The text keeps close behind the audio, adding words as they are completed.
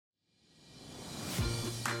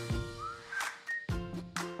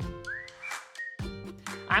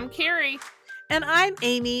I'm Carrie. And I'm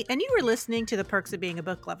Amy, and you are listening to The Perks of Being a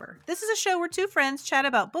Book Lover. This is a show where two friends chat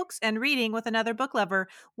about books and reading with another book lover.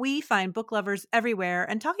 We find book lovers everywhere,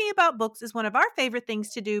 and talking about books is one of our favorite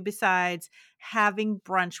things to do besides having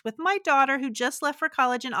brunch with my daughter who just left for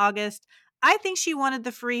college in August. I think she wanted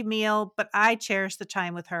the free meal, but I cherish the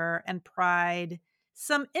time with her and pried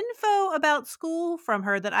some info about school from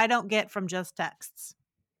her that I don't get from just texts.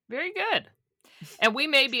 Very good. And we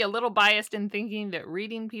may be a little biased in thinking that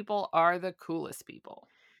reading people are the coolest people.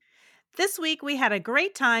 This week, we had a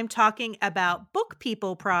great time talking about book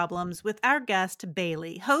people problems with our guest,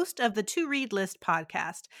 Bailey, host of the To Read List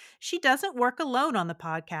podcast. She doesn't work alone on the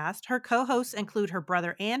podcast. Her co-hosts include her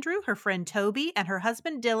brother Andrew, her friend Toby, and her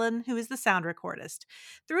husband Dylan, who is the sound recordist.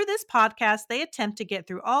 Through this podcast, they attempt to get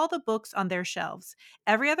through all the books on their shelves.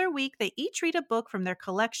 Every other week, they each read a book from their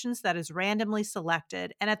collections that is randomly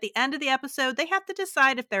selected. And at the end of the episode, they have to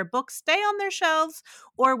decide if their books stay on their shelves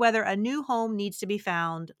or whether a new home needs to be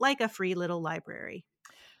found, like a free little library.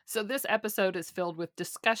 So this episode is filled with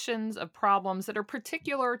discussions of problems that are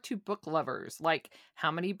particular to book lovers, like how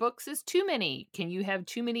many books is too many? Can you have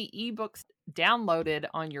too many ebooks downloaded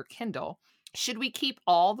on your Kindle? Should we keep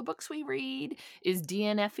all the books we read? Is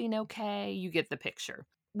DNFing okay? You get the picture.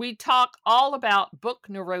 We talk all about book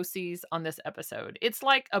neuroses on this episode. It's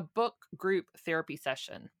like a book group therapy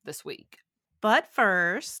session this week. But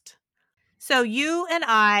first, so you and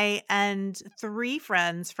I and three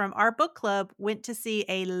friends from our book club went to see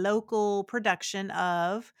a local production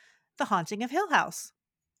of The Haunting of Hill House.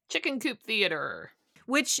 Chicken Coop Theater.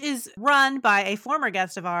 Which is run by a former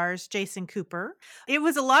guest of ours, Jason Cooper. It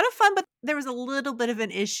was a lot of fun, but there was a little bit of an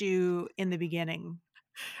issue in the beginning.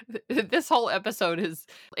 This whole episode is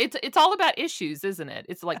it's all about issues, isn't it?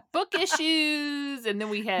 It's like book issues, and then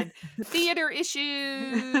we had theater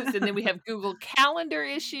issues, and then we have Google Calendar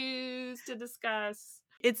issues to discuss.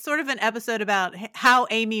 It's sort of an episode about how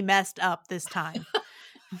Amy messed up this time.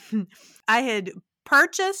 I had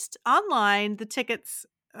purchased online the tickets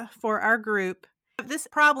for our group. This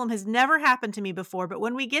problem has never happened to me before, but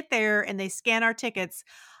when we get there and they scan our tickets,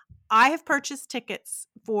 I have purchased tickets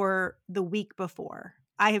for the week before.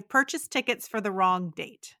 I have purchased tickets for the wrong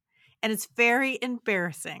date, and it's very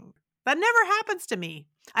embarrassing. That never happens to me.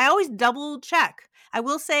 I always double check. I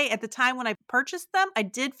will say at the time when I purchased them, I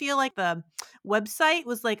did feel like the website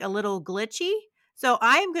was like a little glitchy. So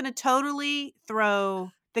I am going to totally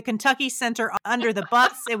throw the Kentucky Center under the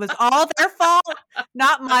bus. It was all their fault,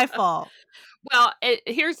 not my fault. Well,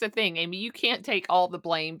 here's the thing, Amy. You can't take all the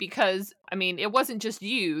blame because, I mean, it wasn't just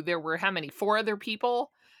you. There were how many? 4 other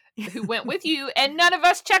people who went with you, and none of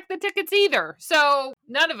us checked the tickets either. So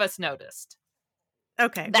none of us noticed.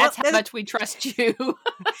 Okay. That's how much we trust you.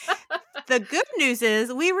 The good news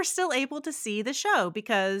is we were still able to see the show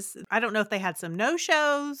because I don't know if they had some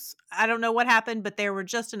no-shows. I don't know what happened, but there were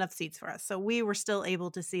just enough seats for us. So we were still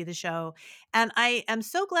able to see the show. And I am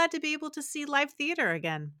so glad to be able to see live theater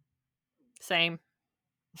again. Same.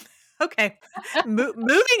 Okay.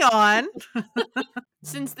 Moving on.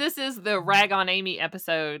 Since this is the Rag on Amy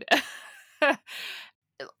episode,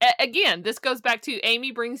 again, this goes back to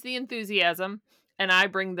Amy brings the enthusiasm and I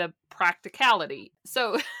bring the practicality.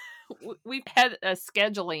 So we've had a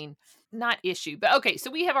scheduling, not issue, but okay. So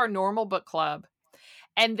we have our normal book club.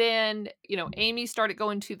 And then, Amy started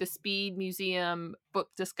going to the Speed Museum book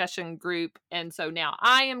discussion group. And so now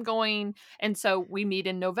I am going. And so we meet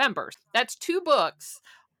in November. That's 2 books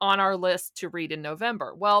on our list to read in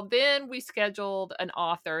November. Well, then we scheduled an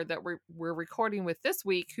author that we're recording with this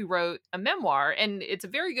week who wrote a memoir. And it's a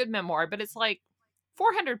very good memoir, but it's like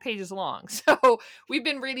 400 pages long. So we've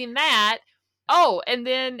been reading that. Oh, and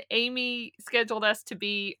then Amy scheduled us to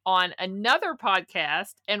be on another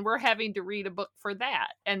podcast, and we're having to read a book for that.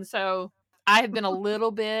 And so I have been just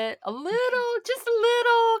a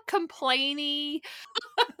little complainy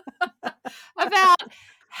about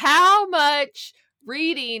how much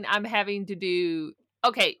reading I'm having to do.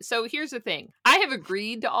 Okay, so here's the thing. I have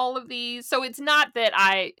agreed to all of these. So it's not that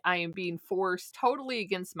I am being forced totally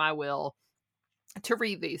against my will to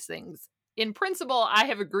read these things. In principle, I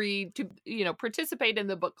have agreed to, participate in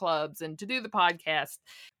the book clubs and to do the podcast.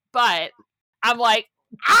 But I'm like,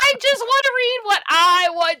 I just want to read what I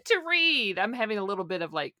want to read. I'm having a little bit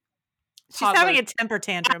of like... She's having a temper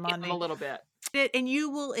tantrum on me. A little bit. And you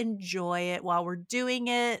will enjoy it while we're doing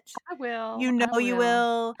it. I will. You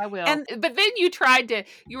will. I will. But then you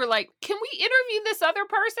were like, can we interview this other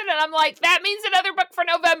person? And I'm like, that means another book for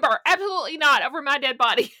November. Absolutely not. Over my dead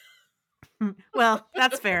body. Well,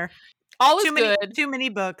 that's fair. All is good. Too many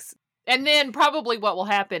books. And then probably what will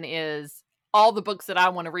happen is all the books that I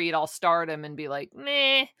want to read, I'll start them and be like,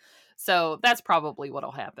 meh. So that's probably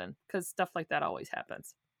what'll happen, because stuff like that always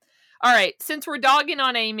happens. All right, since we're dogging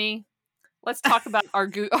on Amy, let's talk about our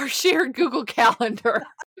shared Google Calendar.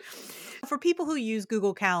 For people who use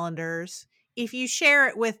Google Calendars, if you share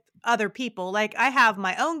it with other people, like I have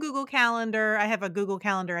my own Google Calendar, I have a Google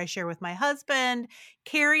Calendar I share with my husband.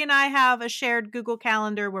 Carrie and I have a shared Google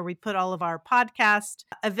Calendar where we put all of our podcast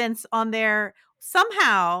events on there.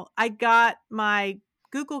 Somehow I got my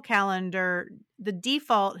Google Calendar, the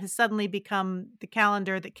default has suddenly become the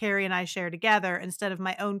calendar that Carrie and I share together instead of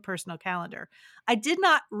my own personal calendar. I did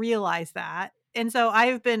not realize that. And so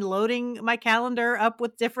I've been loading my calendar up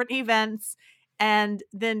with different events. And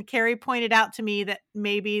then Carrie pointed out to me that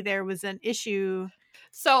maybe there was an issue.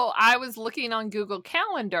 So I was looking on Google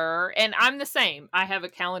Calendar, and I'm the same. I have a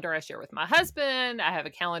calendar I share with my husband. I have a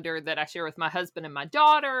calendar that I share with my husband and my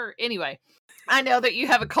daughter. Anyway, I know that you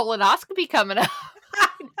have a colonoscopy coming up. I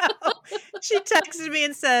know. She texted me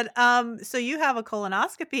and said, so you have a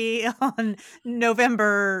colonoscopy on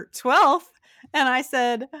November 12th. And I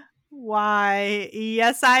said, why,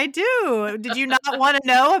 yes, I do. Did you not want to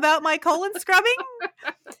know about my colon scrubbing?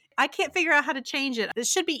 I can't figure out how to change it. This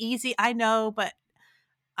should be easy, I know, but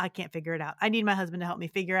I can't figure it out. I need my husband to help me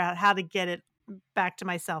figure out how to get it back to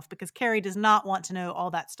myself, because Carrie does not want to know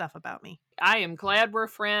all that stuff about me. I am glad we're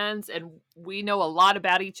friends and we know a lot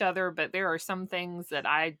about each other, but there are some things that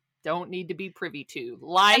I don't need to be privy to.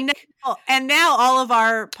 Like, and now all of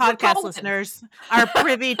our podcast colon. listeners are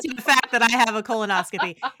privy to the fact that I have a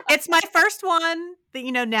colonoscopy. It's my first one. That,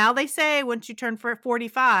 now they say once you turn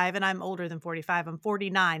 45, and I'm older than 45, I'm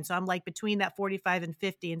 49. So I'm like between that 45 and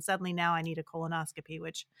 50. And suddenly now I need a colonoscopy,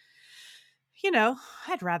 which,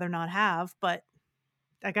 I'd rather not have, but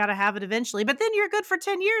I got to have it eventually. But then you're good for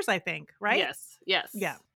 10 years, I think, right? Yes.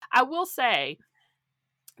 Yeah. I will say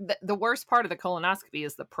the worst part of the colonoscopy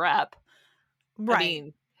is the prep. Right. I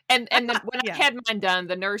mean, and then when I had mine done,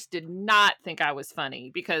 the nurse did not think I was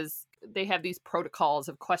funny, because they have these protocols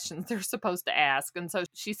of questions they're supposed to ask. And so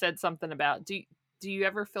she said something about, do you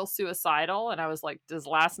ever feel suicidal? And I was like, does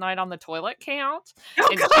last night on the toilet count? Oh,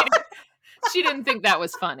 and she didn't think that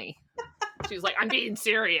was funny. She was like, I'm being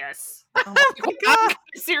serious. I'm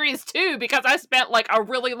serious too, because I spent like a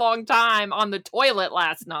really long time on the toilet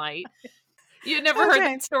last night. You never heard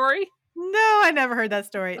that story? No, I never heard that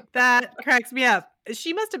story. That cracks me up.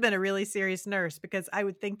 She must have been a really serious nurse, because I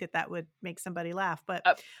would think that would make somebody laugh.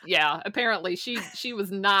 But yeah, apparently she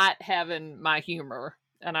was not having my humor.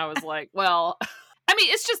 And I was like, well, I mean,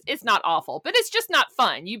 it's not awful, but it's just not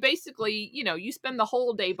fun. You basically, you spend the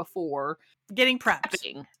whole day before getting prepped.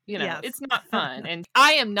 Yes. It's not fun. And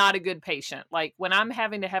I am not a good patient. Like when I'm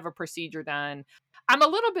having to have a procedure done, I'm a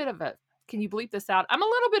little bit of can you bleep this out? I'm a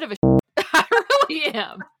little bit of a I really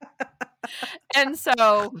am. And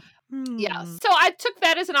so, yeah. So I took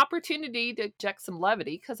that as an opportunity to inject some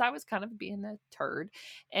levity, because I was kind of being a turd,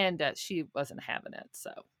 and she wasn't having it.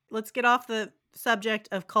 So let's get off the subject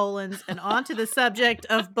of colons and onto the subject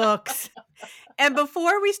of books. And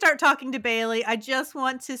before we start talking to Bailey, I just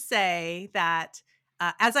want to say that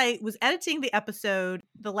as I was editing the episode,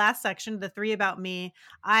 the last section, the 3 About Me,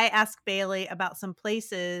 I asked Bailey about some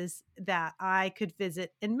places that I could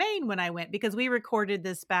visit in Maine when I went, because we recorded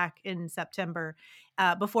this back in September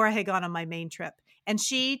before I had gone on my Maine trip. And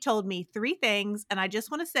she told me 3 things. And I just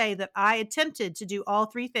want to say that I attempted to do all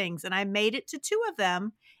 3 things, and I made it to 2 of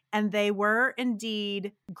them. And they were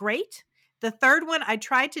indeed great. The third one I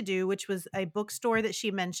tried to do, which was a bookstore that she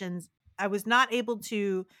mentions. I was not able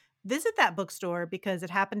to visit that bookstore because it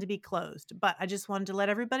happened to be closed. But I just wanted to let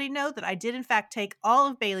everybody know that I did, in fact, take all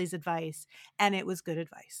of Bailey's advice, and it was good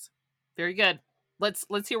advice. Very good.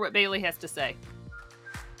 Let's hear what Bailey has to say.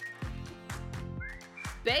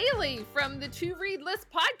 Bailey from the To Read List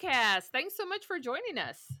podcast. Thanks so much for joining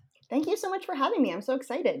us. Thank you so much for having me. I'm so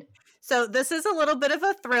excited. So this is a little bit of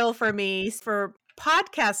a thrill for me. For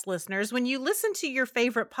podcast listeners, when you listen to your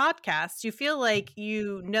favorite podcasts, you feel like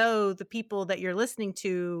you know the people that you're listening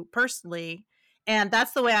to personally. And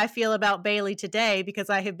that's the way I feel about Bailey today, because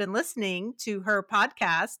I have been listening to her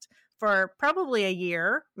podcast for probably a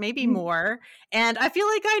year, maybe more. And I feel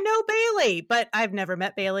like I know Bailey, but I've never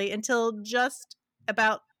met Bailey until just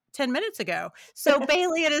about 10 minutes ago. So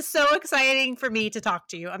Bailey, it is so exciting for me to talk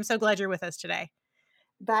to you. I'm so glad you're with us today.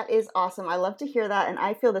 That is awesome. I love to hear that. And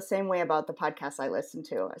I feel the same way about the podcasts I listen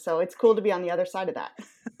to. So it's cool to be on the other side of that.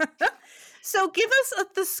 So give us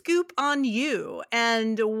the scoop on you,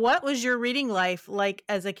 and what was your reading life like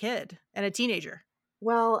as a kid and a teenager?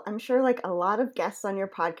 Well, I'm sure like a lot of guests on your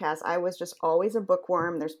podcast, I was just always a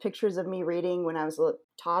bookworm. There's pictures of me reading when I was a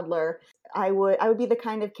toddler. I would be the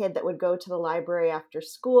kind of kid that would go to the library after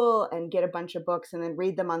school and get a bunch of books and then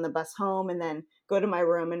read them on the bus home and then go to my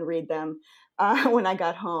room and read them when I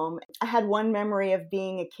got home. I had one memory of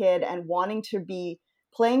being a kid and wanting to be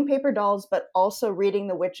playing paper dolls, but also reading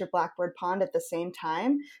The Witch of Blackbird Pond at the same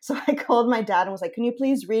time. So I called my dad and was like, "Can you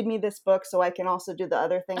please read me this book so I can also do the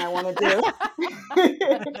other thing I want to do?"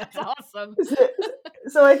 That's awesome. so,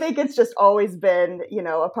 so I think it's just always been,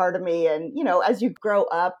 a part of me. And, as you grow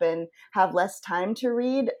up and have less time to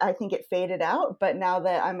read, I think it faded out. But now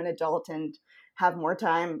that I'm an adult and have more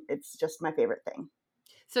time, it's just my favorite thing.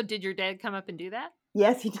 So did your dad come up and do that?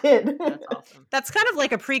 Yes, he did. That's awesome. That's kind of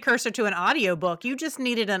like a precursor to an audiobook. You just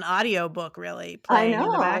needed an audiobook really I playing in the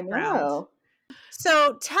know, I background. know.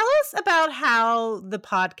 So tell us about how the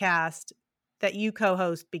podcast that you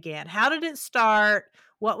co-host began. How did it start?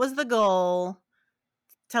 What was the goal?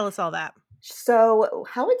 Tell us all that. So,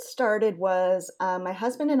 how it started was my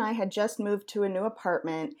husband and I had just moved to a new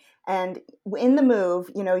apartment. And in the move,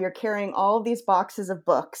 you're carrying all of these boxes of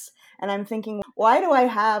books. And I'm thinking, why do I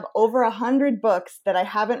have over 100 books that I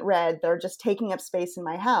haven't read that are just taking up space in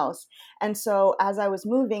my house? And so, as I was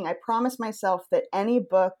moving, I promised myself that any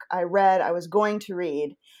book I read, I was going to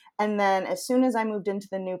read. And then, as soon as I moved into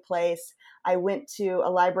the new place, I went to a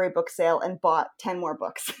library book sale and bought 10 more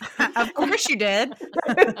books. Of course you did.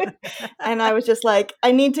 And I was just like,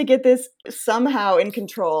 I need to get this somehow in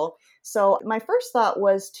control. So my first thought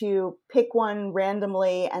was to pick one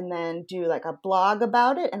randomly and then do like a blog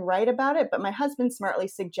about it and write about it. But my husband smartly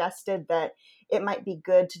suggested that it might be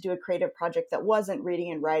good to do a creative project that wasn't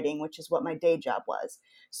reading and writing, which is what my day job was.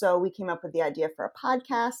 So we came up with the idea for a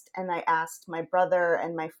podcast, and I asked my brother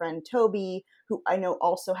and my friend Toby, who I know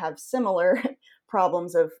also have similar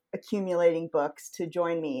problems of accumulating books, to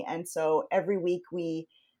join me. And so every week we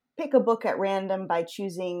pick a book at random by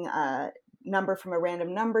choosing a number from a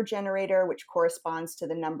random number generator, which corresponds to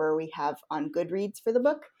the number we have on Goodreads for the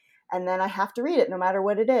book. And then I have to read it no matter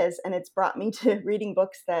what it is. And it's brought me to reading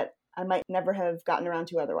books that I might never have gotten around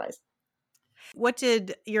to otherwise. What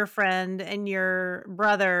did your friend and your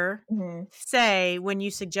brother say when you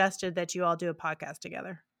suggested that you all do a podcast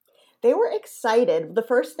together? They were excited. The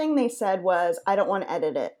first thing they said was, "I don't want to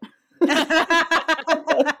edit it."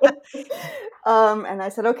 And I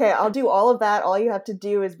said, "Okay, I'll do all of that. All you have to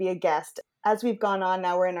do is be a guest." As we've gone on,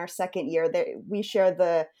 now we're in our second year. We share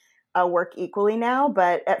the work equally now,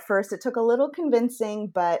 but at first it took a little convincing.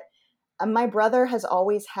 But my brother has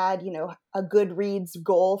always had, a Goodreads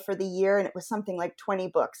goal for the year, and it was something like 20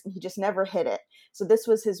 books, and he just never hit it. So this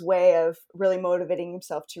was his way of really motivating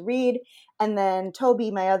himself to read. And then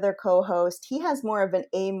Toby, my other co-host, he has more of an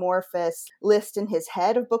amorphous list in his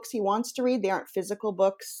head of books he wants to read. They aren't physical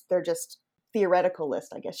books. They're just theoretical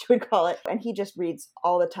list, I guess you would call it. And he just reads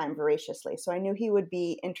all the time voraciously. So I knew he would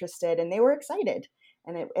be interested, and they were excited.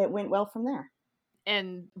 And it went well from there.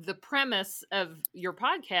 And the premise of your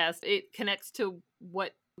podcast, it connects to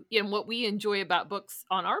what we enjoy about books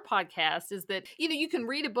on our podcast is that you can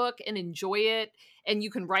read a book and enjoy it, and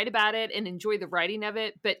you can write about it and enjoy the writing of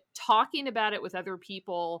it, but talking about it with other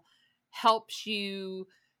people helps you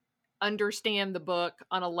understand the book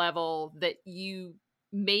on a level that you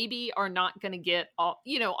maybe are not going to get all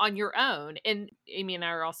on your own. And Amy and I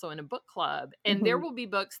are also in a book club, and there will be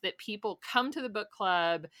books that people come to the book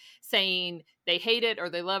club saying they hate it or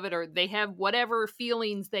they love it or they have whatever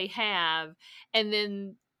feelings they have, and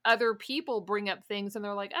then other people bring up things and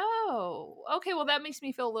they're like, oh, okay, well, that makes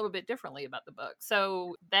me feel a little bit differently about the book.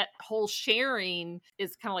 So that whole sharing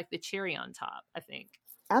is kind of like the cherry on top, I think.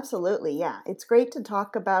 Absolutely, yeah. It's great to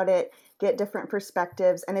talk about it, get different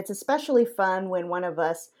perspectives, and it's especially fun when one of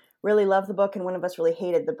us really loved the book and one of us really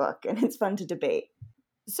hated the book, and it's fun to debate.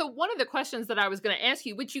 So one of the questions that I was going to ask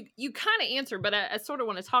you, which you kind of answered, but I sort of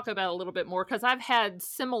want to talk about a little bit more because I've had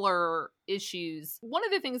similar issues. One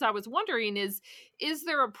of the things I was wondering is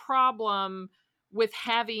there a problem with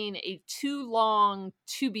having a too long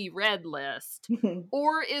to be read list?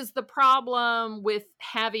 Or is the problem with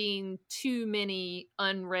having too many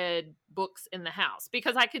unread books in the house?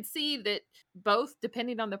 Because I could see that both,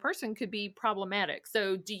 depending on the person, could be problematic.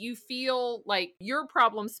 So do you feel like your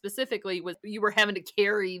problem specifically was you were having to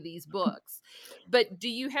carry these books? But do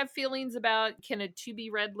you have feelings about, can a to be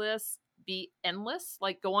read list be endless,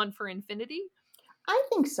 like go on for infinity? I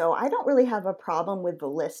think so. I don't really have a problem with the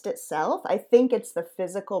list itself. I think it's the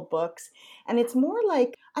physical books. And it's more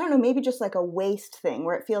like, I don't know, maybe just like a waste thing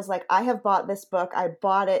where it feels like I have bought this book. I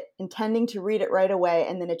bought it intending to read it right away,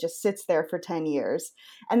 and then it just sits there for 10 years.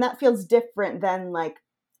 And that feels different than like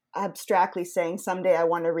abstractly saying someday I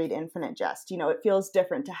want to read Infinite Jest. It feels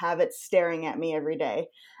different to have it staring at me every day,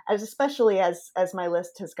 especially as my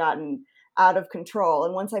list has gotten out of control.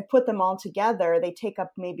 And once I put them all together, they take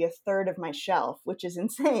up maybe a third of my shelf, which is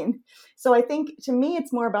insane. So I think to me,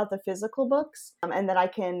 it's more about the physical books, and that I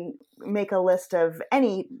can make a list of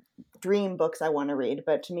any dream books I want to read.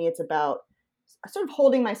 But to me, it's about sort of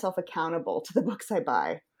holding myself accountable to the books I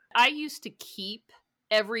buy. I used to keep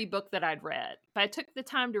every book that I'd read. If I took the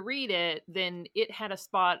time to read it, then it had a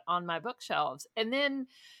spot on my bookshelves. And then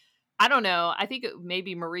I don't know. I think it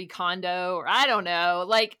maybe Marie Kondo, or I don't know.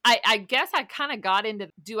 Like, I guess I kind of got into,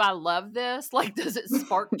 do I love this? Like, does it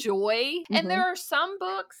spark joy? And there are some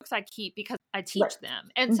books I keep because I teach them.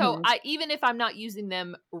 And so even if I'm not using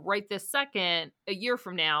them right this second, a year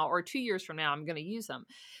from now or 2 years from now, I'm going to use them.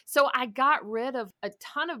 So I got rid of a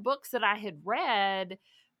ton of books that I had read,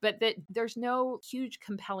 but that there's no huge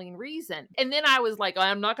compelling reason. And then I was like,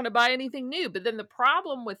 I'm not going to buy anything new. But then the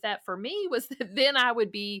problem with that for me was that then I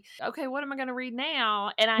would be, okay, what am I going to read now?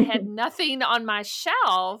 And I had nothing on my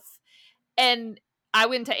shelf. And I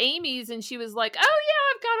went to Amy's and she was like, oh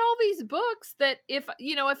yeah, I've got all these books that if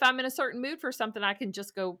I'm in a certain mood for something, I can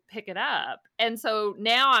just go pick it up. And so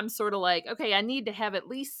now I'm sort of like, okay, I need to have at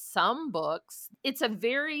least some books. It's a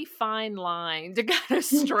very fine line to kind of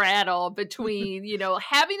straddle between,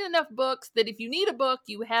 having enough books that if you need a book,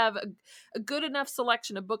 you have a good enough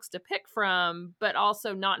selection of books to pick from, but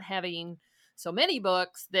also not having so many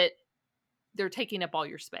books that they're taking up all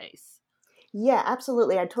your space. Yeah,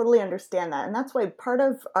 absolutely. I totally understand that. And that's why part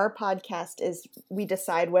of our podcast is we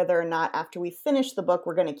decide whether or not after we finish the book,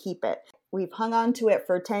 we're going to keep it. We've hung on to it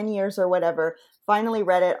for 10 years or whatever, finally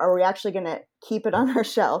read it. Are we actually going to keep it on our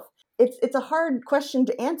shelf? It's a hard question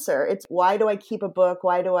to answer. It's why do I keep a book?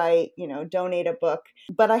 Why do I, donate a book?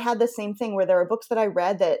 But I had the same thing where there are books that I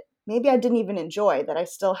read that maybe I didn't even enjoy that I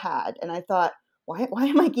still had. And I thought, why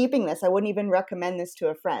am I keeping this? I wouldn't even recommend this to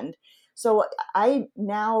a friend. So I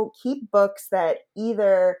now keep books that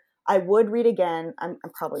either I would read again. I'm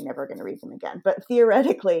probably never going to read them again, but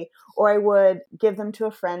theoretically, or I would give them to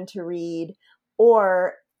a friend to read,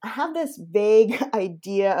 or I have this vague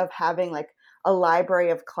idea of having like a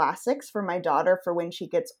library of classics for my daughter for when she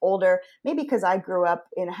gets older, maybe because I grew up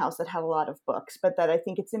in a house that had a lot of books, but that I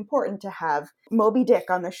think it's important to have Moby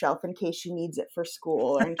Dick on the shelf in case she needs it for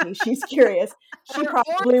school or in case she's curious. She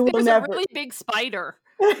probably or will there's never. A really big spider.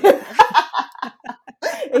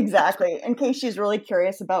 Exactly. In case she's really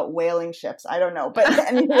curious about whaling ships. I don't know. But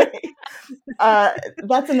anyway,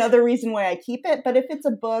 that's another reason why I keep it. But if it's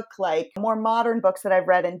a book like more modern books that I've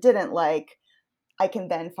read and didn't like, I can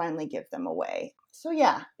then finally give them away. So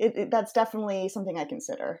yeah, that's definitely something I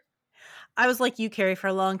consider. I was like you, Carrie, for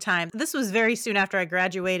a long time. This was very soon after I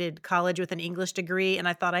graduated college with an English degree, and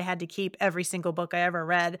I thought I had to keep every single book I ever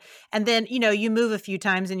read. And then, you move a few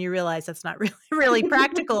times and you realize that's not really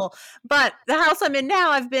practical. But the house I'm in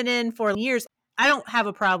now, I've been in for years. I don't have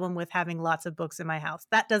a problem with having lots of books in my house.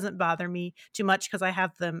 That doesn't bother me too much because I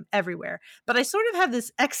have them everywhere. But I sort of have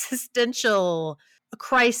this existential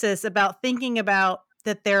crisis about thinking about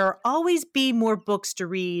that there will always be more books to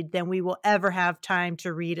read than we will ever have time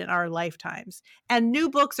to read in our lifetimes. And new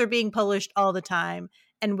books are being published all the time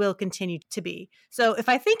and will continue to be. So if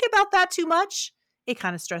I think about that too much, it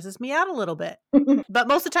kind of stresses me out a little bit. But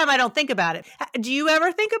most of the time I don't think about it. Do you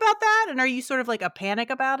ever think about that? And are you sort of like a panic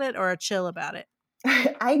about it or a chill about it?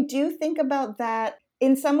 I do think about that.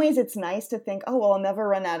 In some ways, it's nice to think, oh, well, I'll never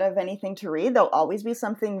run out of anything to read. There'll always be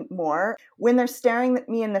something more. When they're staring at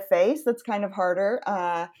me in the face, that's kind of harder.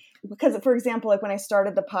 Because, for example, like when I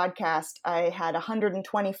started the podcast, I had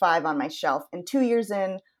 125 on my shelf. And 2 years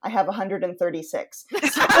in, I have 136.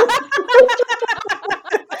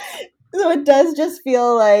 So it does just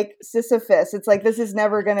feel like Sisyphus. It's like, this is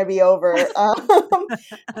never going to be over.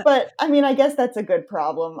 But I mean, I guess that's a good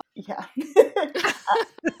problem. Yeah.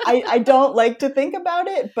 I don't like to think about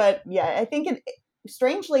it, but yeah, I think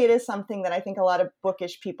strangely, it is something that I think a lot of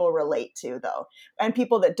bookish people relate to, though. And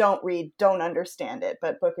people that don't read don't understand it,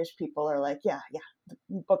 but bookish people are like, yeah,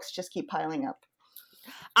 books just keep piling up.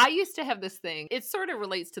 I used to have this thing. It sort of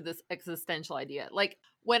relates to this existential idea. Like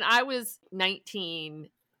when I was 19,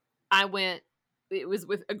 it was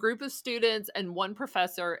with a group of students and one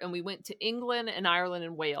professor, and we went to England and Ireland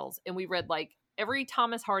and Wales, and we read like every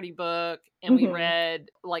Thomas Hardy book, and we read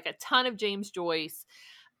like a ton of James Joyce.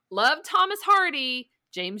 Loved Thomas Hardy,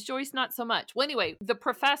 James Joyce not so much. Well, anyway, the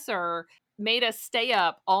professor made us stay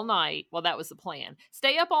up all night. Well, that was the plan.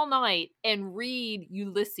 Stay up all night and read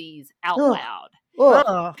Ulysses out loud. Oh,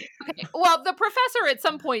 Oh, Okay. Well, the professor at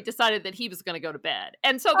some point decided that he was going to go to bed.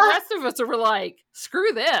 And so the rest of us were like,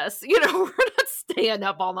 screw this. We're not staying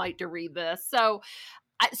up all night to read this. So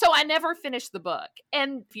I never finished the book.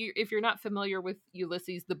 And if you're not familiar with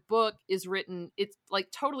Ulysses, the book is written, it's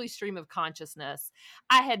like totally stream of consciousness.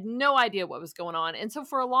 I had no idea what was going on. And so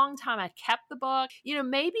for a long time, I kept the book.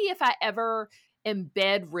 Maybe if I ever am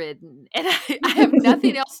bedridden and I have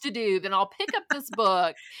nothing else to do, then I'll pick up this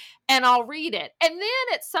book and I'll read it. And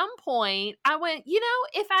then at some point, I went,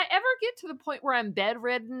 if I ever get to the point where I'm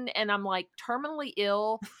bedridden and I'm like terminally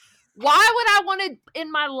ill, why would I want to,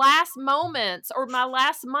 in my last moments or my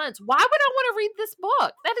last months, why would I want to read this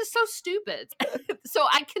book? That is so stupid. So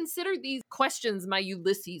I consider these questions my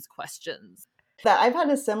Ulysses questions. that I've had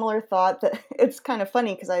a similar thought that it's kind of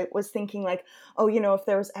funny because I was thinking like, oh, if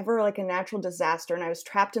there was ever like a natural disaster and I was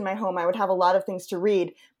trapped in my home, I would have a lot of things to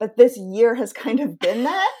read. But this year has kind of been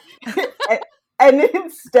that. And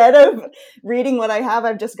instead of reading what I have,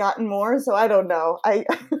 I've just gotten more. So I don't know.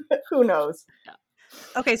 Who knows?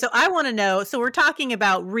 okay. So I want to know. So we're talking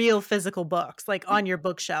about real physical books, like on your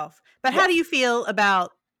bookshelf. But how do you feel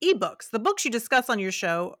about ebooks? The books you discuss on your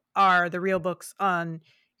show are the real books on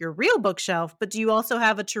your real bookshelf. But do you also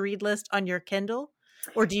have a to read list on your Kindle,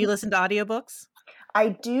 or do you listen to audiobooks? I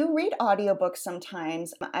do read audiobooks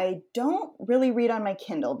sometimes. I don't really read on my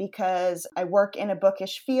Kindle because I work in a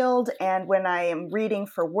bookish field, and when I am reading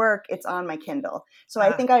for work, it's on my Kindle. So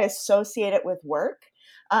I think I associate it with work.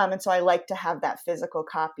 And so I like to have that physical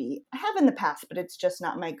copy. I have in the past, but it's just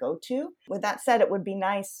not my go-to. With that said, it would be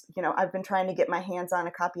nice. I've been trying to get my hands on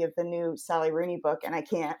a copy of the new Sally Rooney book, and I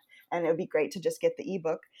can't. And it would be great to just get the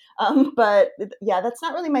ebook. But yeah, that's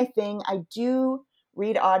not really my thing. I do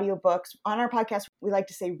read audiobooks. On our podcast, we like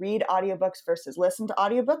to say read audiobooks versus listen to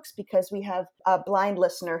audiobooks because we have a blind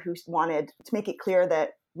listener who wanted to make it clear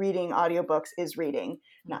that reading audiobooks is reading,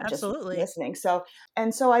 not just listening. So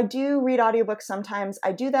I do read audiobooks sometimes.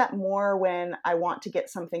 I do that more when I want to get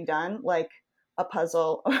something done, like a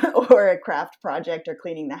puzzle or a craft project or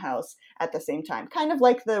cleaning the house at the same time. Kind of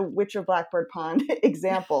like the Witch of Blackbird Pond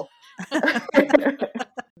example.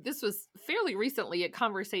 This was fairly recently a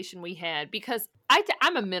conversation we had because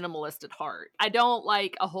I'm a minimalist at heart. I don't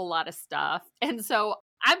like a whole lot of stuff. And so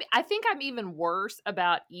I think I'm even worse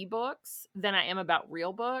about ebooks than I am about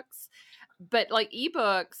real books. But like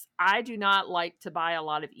ebooks, I do not like to buy a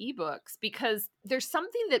lot of ebooks because there's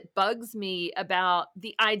something that bugs me about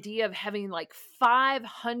the idea of having like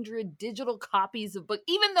 500 digital copies of book,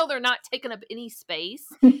 even though they're not taking up any space,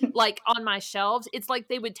 like on my shelves. It's like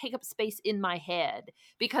they would take up space in my head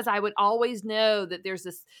because I would always know that there's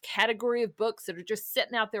this category of books that are just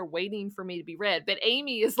sitting out there waiting for me to be read. But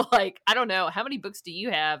Amy is like, I don't know, how many books do you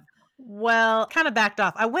have? Well, kind of backed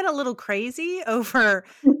off. I went a little crazy over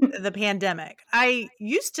the pandemic. I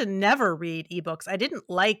used to never read ebooks. I didn't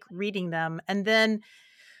like reading them. And then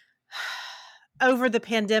over the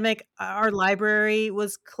pandemic, our library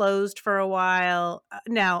was closed for a while.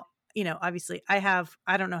 Now, obviously I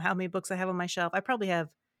don't know how many books I have on my shelf. I probably have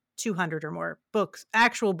 200 or more books,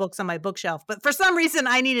 actual books on my bookshelf. But for some reason,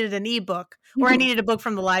 I needed an ebook or I needed a book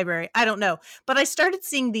from the library. I don't know. But I started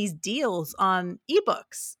seeing these deals on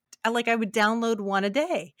ebooks. I would download one a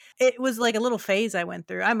day. It was like a little phase I went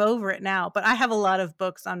through. I'm over it now, but I have a lot of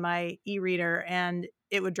books on my e-reader and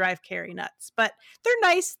it would drive Carrie nuts. But they're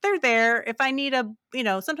nice. They're there. If I need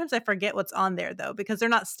sometimes I forget what's on there though, because they're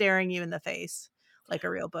not staring you in the face like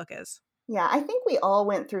a real book is. Yeah, I think we all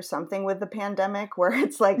went through something with the pandemic where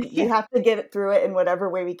it's like we have to get it through it in whatever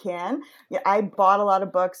way we can. Yeah, I bought a lot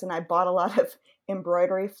of books and I bought a lot of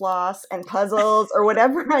embroidery floss and puzzles or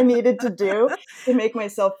whatever I needed to do to make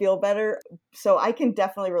myself feel better. So I can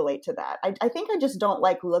definitely relate to that. I think I just don't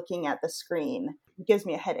like looking at the screen. It gives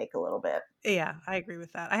me a headache a little bit. Yeah, I agree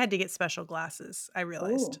with that. I had to get special glasses, I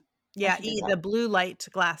realized. Ooh, Yeah, should do the that. blue light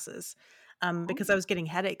glasses, because I was getting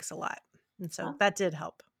headaches a lot. And so that did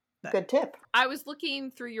help. But Good tip. I was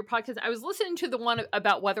looking through your podcast. I was listening to the one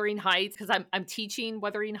about Wuthering Heights because I'm teaching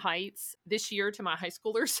Wuthering Heights this year to my high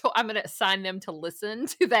schoolers. So I'm going to assign them to listen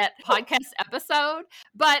to that podcast episode.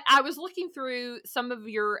 But I was looking through some of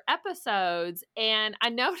your episodes and I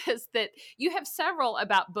noticed that you have several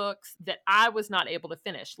about books that I was not able to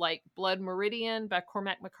finish, like Blood Meridian by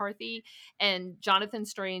Cormac McCarthy and Jonathan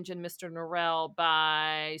Strange and Mr. Norrell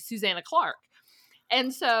by Susanna Clark.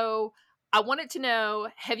 And so I wanted to know,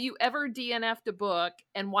 have you ever DNF'd a book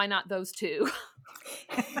and why not those two?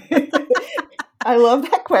 I love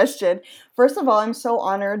that question. First of all, I'm so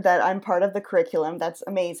honored that I'm part of the curriculum. That's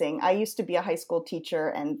amazing. I used to be a high school teacher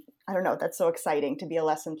and I don't know, that's so exciting to be a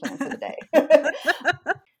lesson plan for the day.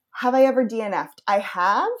 Have I ever DNF'd? I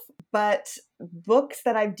have, But books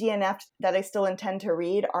that I've DNF'd that I still intend to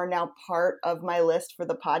read are now part of my list for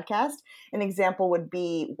the podcast. An example would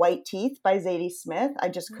be White Teeth by Zadie Smith. I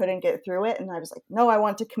just couldn't get through it. And I was like, no, I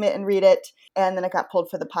want to commit and read it. And then it got pulled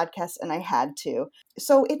for the podcast and I had to.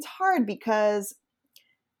 So it's hard because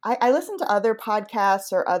I listen to other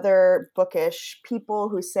podcasts or other bookish people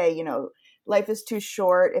who say, life is too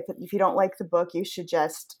short. If you don't like the book, you should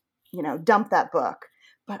just, dump that book.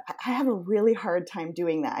 But I have a really hard time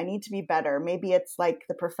doing that. I need to be better. Maybe it's like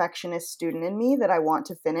the perfectionist student in me that I want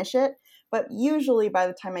to finish it. But usually by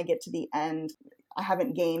the time I get to the end, I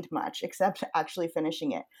haven't gained much except actually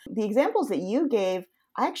finishing it. The examples that you gave,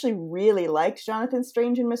 I actually really liked Jonathan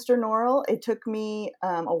Strange and Mr. Norrell. It took me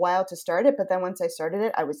a while to start it, but then once I started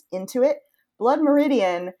it, I was into it. Blood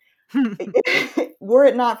Meridian, were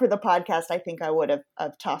it not for the podcast, I think I would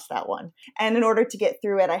have tossed that one. And in order to get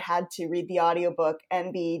through it, I had to read the audiobook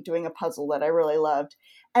and be doing a puzzle that I really loved.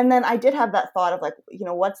 And then I did have that thought of like,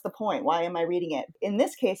 what's the point? Why am I reading it? In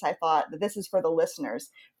this case, I thought that this is for the listeners,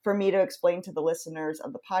 for me to explain to the listeners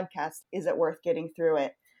of the podcast, is it worth getting through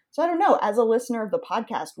it? So I don't know, as a listener of the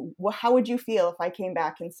podcast, how would you feel if I came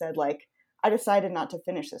back and said, like, I decided not to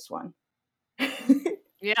finish this one?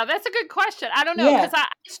 Yeah, that's a good question. I don't know, because I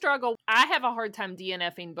struggle. I have a hard time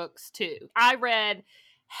DNFing books too. I read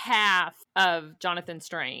half of Jonathan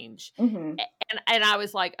Strange, Mm-hmm. and I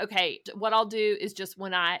was like, okay, what I'll do is just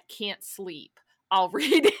when I can't sleep, I'll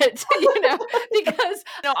read it, because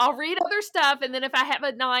I'll read other stuff, and then if I have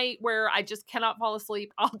a night where I just cannot fall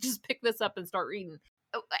asleep, I'll just pick this up and start reading.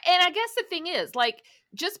 And I guess the thing is, like,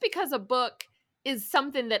 just because a book is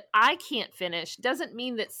something that I can't finish doesn't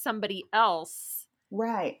mean that somebody else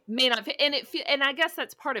may not. And I guess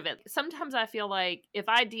that's part of it. Sometimes I feel like if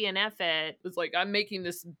I DNF it, it's like I'm making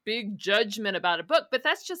this big judgment about a book, but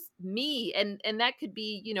that's just me, and that could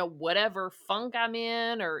be whatever funk I'm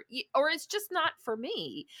in, or it's just not for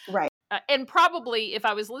me. Right. And probably if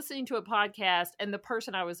I was listening to a podcast and the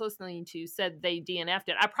person I was listening to said they DNF'd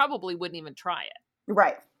it, I probably wouldn't even try it.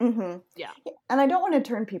 Right. Mm-hmm. Yeah. And I don't want to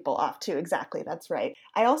turn people off too. Exactly. That's right.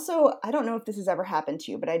 I don't know if this has ever happened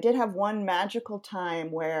to you, but I did have one magical time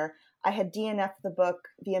where I had DNF'd the book,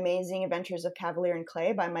 The Amazing Adventures of Cavalier and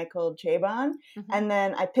Clay by Michael Chabon. Mm-hmm. And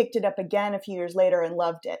then I picked it up again a few years later and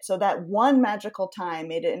loved it. So that one magical time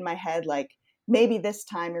made it in my head, like, maybe this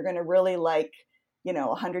time you're going to really like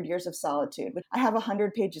 100 Years of Solitude. I have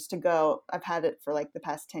 100 pages to go. I've had it for like the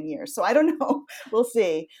past 10 years. So I don't know. We'll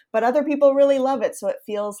see. But other people really love it. So it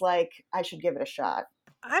feels like I should give it a shot.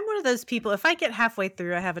 I'm one of those people, if I get halfway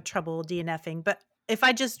through, I have a trouble DNFing. But if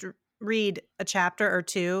I just read a chapter or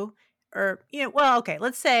two, or,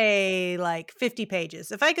 let's say like 50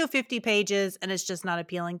 pages. If I go 50 pages and it's just not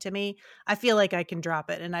appealing to me, I feel like I can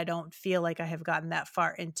drop it and I don't feel like I have gotten that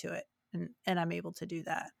far into it. And I'm able to do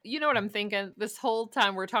that. You know what I'm thinking? This whole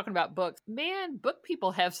time we're talking about books. Man, book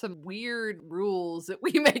people have some weird rules that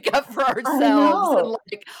we make up for ourselves. And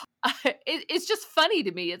like, it's just funny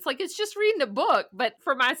to me. It's like, it's just reading a book. But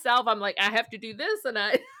for myself, I'm like, I have to do this. And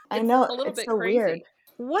I know a little bit so crazy. Weird.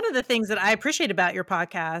 One of the things that I appreciate about your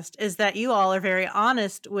podcast is that you all are very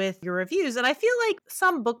honest with your reviews. And I feel like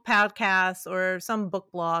some book podcasts or some book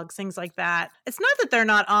blogs, things like that, it's not that they're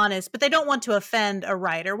not honest, but they don't want to offend a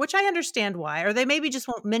writer, which I understand why. Or they maybe just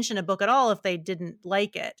won't mention a book at all if they didn't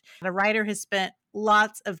like it. A writer has spent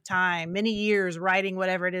lots of time, many years writing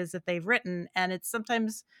whatever it is that they've written. And it's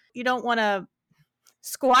sometimes you don't want to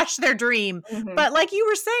squash their dream. Mm-hmm. But like you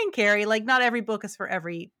were saying, Carrie, like not every book is for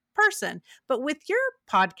every person. But with your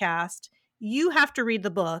podcast, you have to read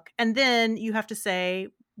the book and then you have to say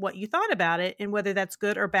what you thought about it and whether that's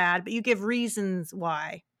good or bad, but you give reasons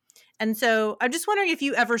why. And so I'm just wondering if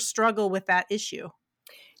you ever struggle with that issue.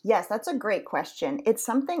 Yes, that's a great question. It's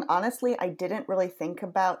something, honestly, I didn't really think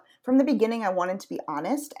about. From the beginning, I wanted to be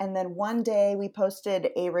honest. And then one day we posted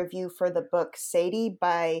a review for the book Sadie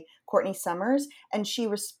by Courtney Summers. And she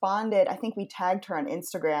responded. I think we tagged her on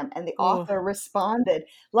Instagram and the author responded.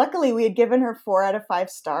 Luckily, we had given her 4 out of 5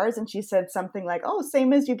 stars. And she said something like, oh,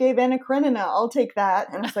 same as you gave Anna Karenina. I'll take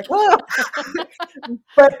that. And I was like, oh.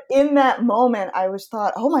 But in that moment, I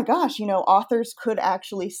thought, oh my gosh, authors could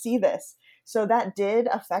actually see this. So that did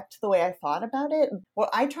affect the way I thought about it. Well,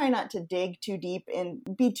 I try not to dig too deep and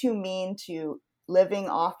be too mean to living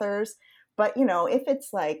authors. But, if it's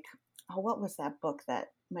like, what was that book that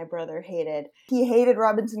my brother hated? He hated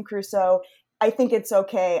Robinson Crusoe. I think it's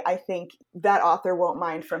okay. I think that author won't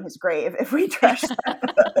mind from his grave if we trash that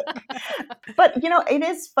book. But, it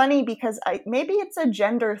is funny because maybe it's a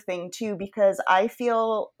gender thing too, because I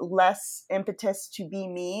feel less impetus to be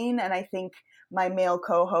mean. And I think my male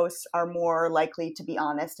co-hosts are more likely to be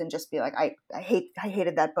honest and just be like, I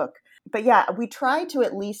hated that book. But yeah, we try to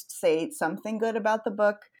at least say something good about the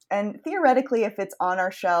book. And theoretically, if it's on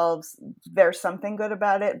our shelves, there's something good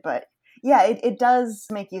about it. But yeah, it does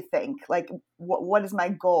make you think, like, what is my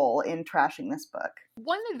goal in trashing this book?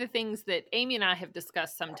 One of the things that Amy and I have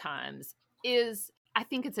discussed sometimes is I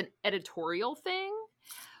think it's an editorial thing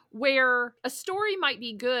where a story might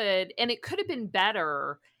be good and it could have been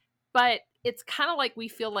better, but it's kind of like we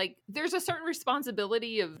feel like there's a certain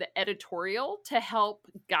responsibility of the editorial to help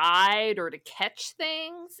guide or to catch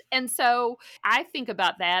things. And so I think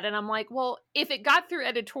about that and I'm like, well, if it got through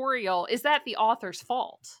editorial, is that the author's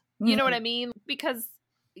fault? You know what I mean? Because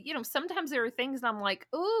sometimes there are things and I'm like,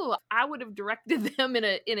 "Ooh, I would have directed them in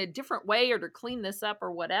a different way or to clean this up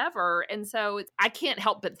or whatever." And so I can't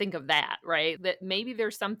help but think of that, right? That maybe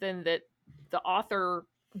there's something that the author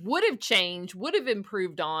would have changed, would have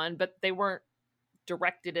improved on, but they weren't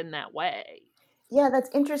directed in that way. Yeah,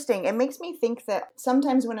 that's interesting. It makes me think that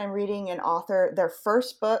sometimes when I'm reading an author, their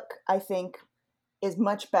first book, I think, is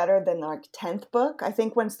much better than like 10th book. I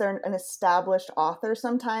think once they're an established author,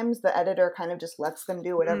 sometimes the editor kind of just lets them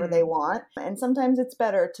do whatever they want. And sometimes it's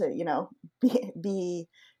better to, be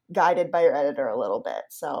guided by your editor a little bit.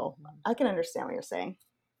 So I can understand what you're saying.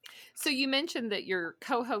 So you mentioned that your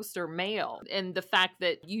co-hosts are male and the fact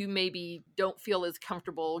that you maybe don't feel as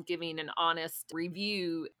comfortable giving an honest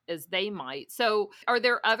review as they might. So are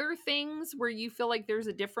there other things where you feel like there's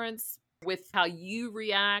a difference with how you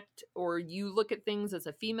react or you look at things as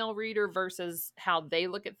a female reader versus how they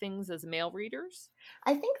look at things as male readers?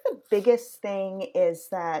 I think the biggest thing is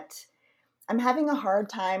that I'm having a hard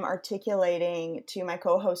time articulating to my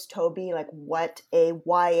co-host Toby like what a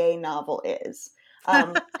YA novel is.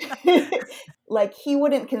 Like he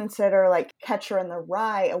wouldn't consider like Catcher in the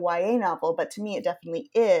Rye a YA novel, but to me it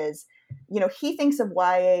definitely is. He thinks of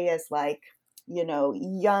YA as like,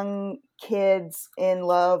 young kids in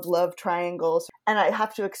love triangles. And I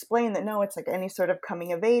have to explain that no, it's like any sort of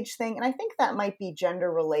coming of age thing. And I think that might be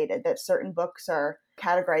gender related, that certain books are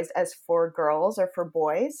categorized as for girls or for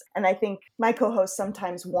boys. And I think my co-hosts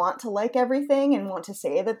sometimes want to like everything and want to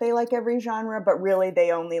say that they like every genre, but really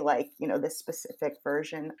they only like, this specific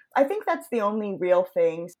version. I think that's the only real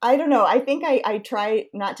thing. I don't know. I think I try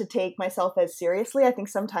not to take myself as seriously. I think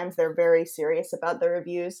sometimes they're very serious about the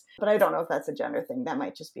reviews, but I don't know if that's a gender thing. That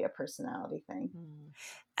might just be a personality thing.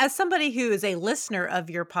 As somebody who is a listener of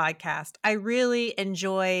your podcast, I really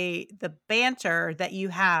enjoy the banter that you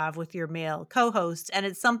have with your male co-hosts, and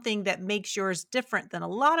it's something that makes yours different than a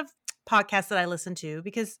lot of podcasts that I listen to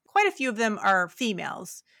because quite a few of them are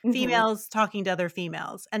females talking to other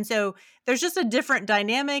females. And so there's just a different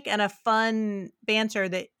dynamic and a fun banter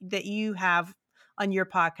that you have on your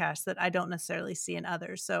podcast that I don't necessarily see in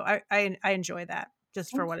others. So I enjoy that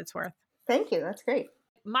just for what it's worth. Thank you. That's great.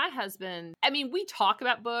 My husband, I mean, we talk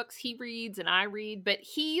about books, he reads and I read, but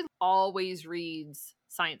he always reads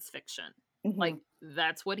science fiction. Like,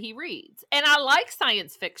 that's what he reads. And I like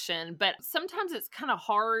science fiction, but sometimes it's kind of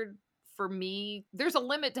hard for me. There's a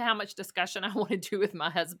limit to how much discussion I want to do with my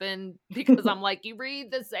husband because I'm like, you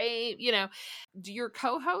read the same, Do your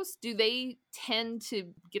co-hosts, do they tend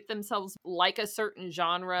to get themselves like a certain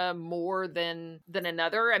genre more than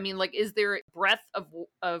another? I mean, like, is there a breadth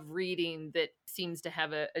of reading that seems to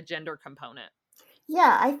have a gender component?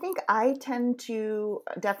 Yeah, I think I tend to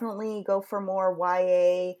definitely go for more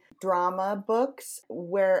YA drama books,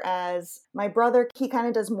 whereas my brother, he kind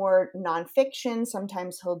of does more nonfiction.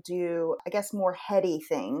 Sometimes he'll do, I guess, more heady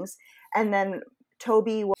things. And then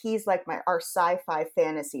Toby, he's like our sci-fi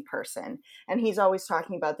fantasy person. And he's always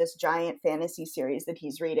talking about this giant fantasy series that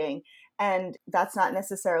he's reading. And that's not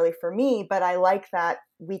necessarily for me, but I like that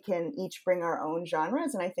we can each bring our own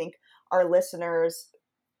genres. And I think our listeners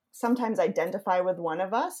sometimes identify with one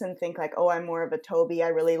of us and think like, oh, I'm more of a Toby. I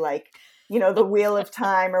really like, the Wheel of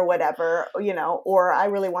Time or whatever, or I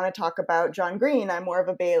really want to talk about John Green. I'm more of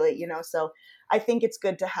a Bailey, so I think it's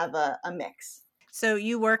good to have a mix. So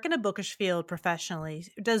you work in a bookish field professionally.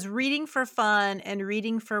 Does reading for fun and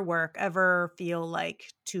reading for work ever feel like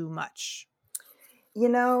too much?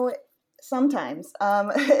 Sometimes.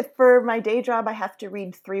 For my day job, I have to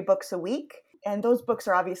read 3 books a week. And those books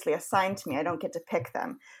are obviously assigned to me. I don't get to pick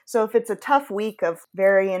them. So if it's a tough week of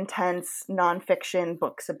very intense nonfiction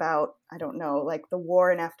books about, I don't know, like the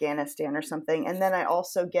war in Afghanistan or something, and then I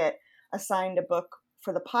also get assigned a book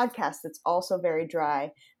for the podcast that's also very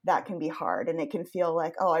dry, that can be hard. And it can feel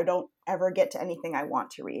like, oh, I don't ever get to anything I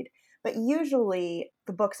want to read. But usually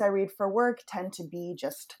the books I read for work tend to be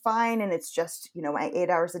just fine. And it's just, my 8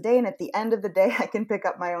 hours a day. And at the end of the day, I can pick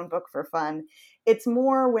up my own book for fun. It's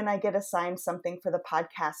more when I get assigned something for the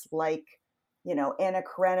podcast, like, Anna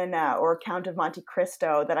Karenina or Count of Monte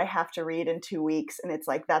Cristo that I have to read in 2 weeks. And it's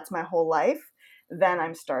like, that's my whole life. Then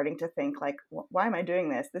I'm starting to think like, why am I doing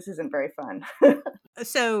this? This isn't very fun.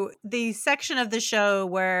 So the section of the show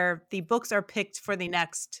where the books are picked for the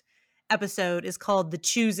next episode is called the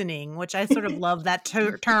choosening, which I sort of love that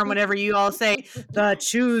term whenever you all say the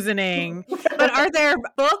choosening. But are there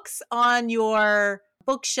books on your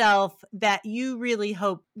bookshelf that you really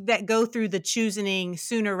hope that go through the choosening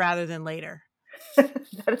sooner rather than later?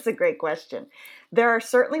 That is a great question. There are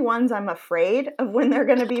certainly ones I'm afraid of when they're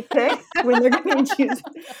going to be picked, when they're going to choose.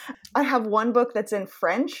 I have one book that's in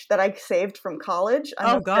French that I saved from college.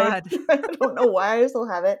 God. I don't know why I still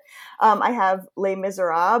have it. I have Les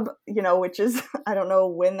Miserables, which is, I don't know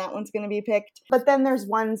when that one's going to be picked. But then there's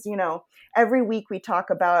ones, every week we talk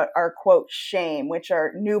about our quote shame, which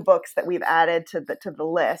are new books that we've added to the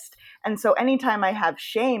list. And so anytime I have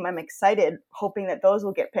shame, I'm excited, hoping that those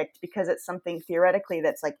will get picked because it's something theoretically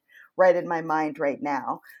that's like right in my mind right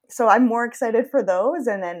now. So I'm more excited for those.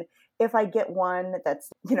 And then if I get one that's,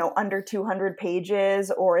 under 200 pages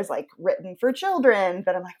or is like written for children,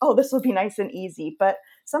 then I'm like, oh, this will be nice and easy. But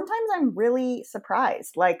sometimes I'm really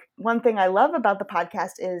surprised. Like one thing I love about the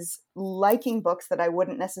podcast is liking books that I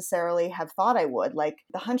wouldn't necessarily have thought I would. Like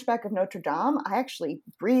The Hunchback of Notre Dame, I actually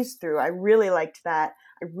breezed through. I really liked that.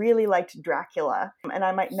 I really liked Dracula. And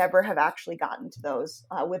I might never have actually gotten to those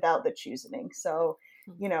without the choosening. So,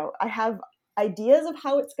 I have ideas of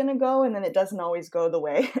how it's going to go, and then it doesn't always go the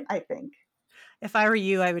way I think. If I were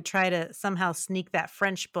you, I would try to somehow sneak that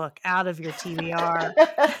French book out of your TBR,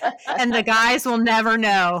 and the guys will never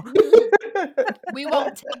know. We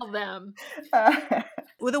won't tell them.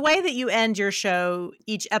 Well, the way that you end your show,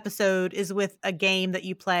 each episode is with a game that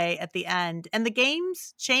you play at the end, and the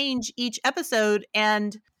games change each episode.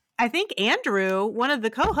 And I think Andrew, one of the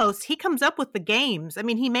co-hosts, he comes up with the games. I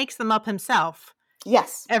mean, he makes them up himself.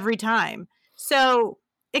 Yes. Every time. So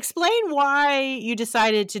explain why you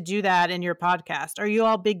decided to do that in your podcast. Are you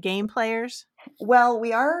all big game players? Well,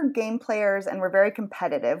 we are game players and we're very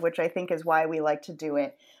competitive, which I think is why we like to do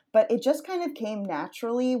it. But it just kind of came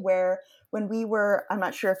naturally where when we were, I'm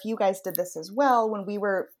not sure if you guys did this as well, when we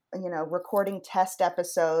were, recording test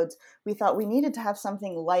episodes, we thought we needed to have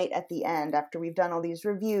something light at the end after we've done all these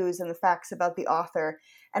reviews and the facts about the author.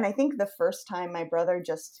 And I think the first time my brother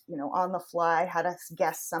just, on the fly had us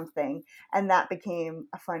guess something, and that became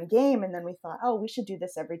a fun game. And then we thought, oh, we should do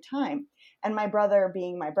this every time. And my brother,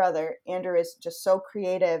 being my brother, Andrew, is just so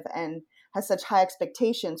creative and has such high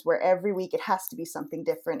expectations where every week it has to be something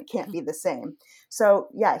different. It can't be the same. So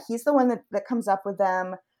yeah, he's the one that comes up with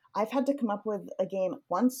them. I've had to come up with a game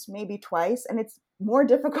once, maybe twice, and it's more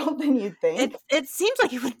difficult than you'd think. It seems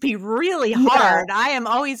like it would be really hard. Yeah. I am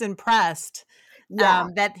always impressed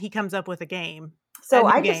that he comes up with a game. So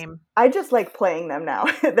I just like playing them now.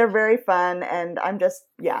 They're very fun, and I'm just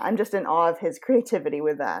in awe of his creativity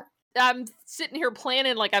with that. I'm sitting here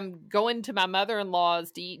planning like I'm going to my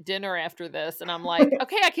mother-in-law's to eat dinner after this, and I'm like,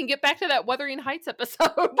 okay, I can get back to that Wuthering Heights episode.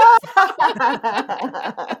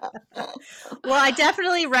 Well, I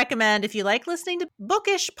definitely recommend, if you like listening to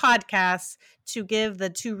bookish podcasts, to give the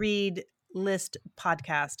To Read List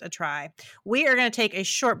podcast a try. We are going to take a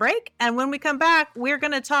short break, and when we come back, we're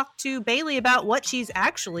going to talk to Bailey about what she's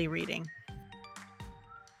actually reading.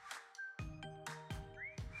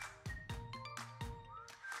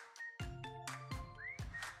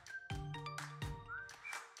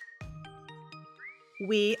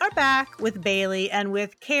 We are back with Bailey and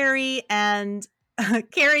with Carrie. And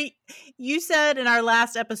Carrie, you said in our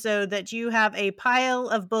last episode that you have a pile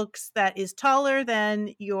of books that is taller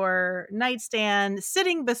than your nightstand,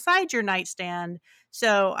 sitting beside your nightstand.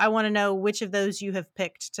 So I want to know which of those you have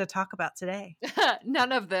picked to talk about today.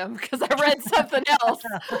 None of them, because I read something else.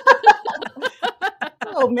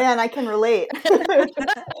 Oh man, I can relate.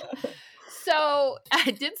 So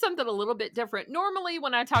I did something a little bit different. Normally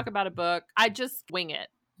when I talk about a book, I just wing it.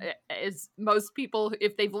 As most people,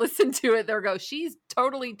 if they've listened to it, they'll go, she's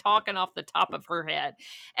totally talking off the top of her head.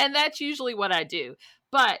 And that's usually what I do.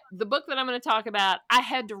 But the book that I'm going to talk about, I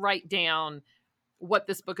had to write down what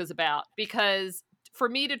this book is about, because for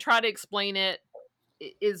me to try to explain it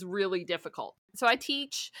is really difficult. So I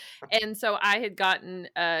teach, and so I had gotten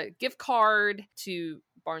a gift card to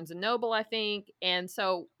Barnes & Noble, I think. And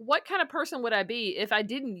so what kind of person would I be if I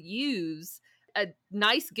didn't use a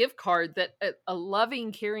nice gift card that a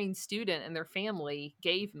loving, caring student and their family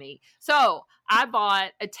gave me. So I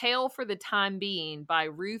bought A Tale for the Time Being by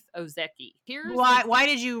Ruth Ozeki. Why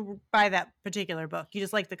did you buy that particular book? You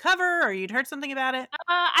just like the cover, or you'd heard something about it?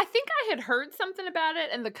 I think I had heard something about it,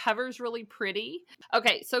 and the cover's really pretty.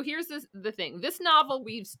 Okay, so here's the thing. This novel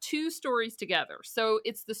weaves two stories together. So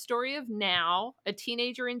it's the story of Now, a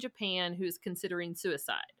teenager in Japan who is considering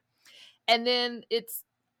suicide. And then it's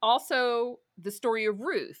also the story of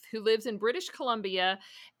Ruth, who lives in British Columbia,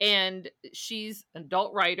 and she's an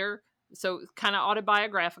adult writer, so kind of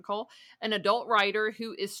autobiographical, an adult writer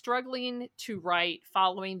who is struggling to write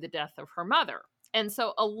following the death of her mother. And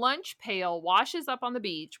so a lunch pail washes up on the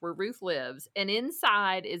beach where Ruth lives, and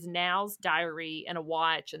inside is Now's diary and a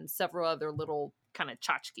watch and several other little kind of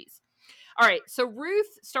tchotchkes. All right, so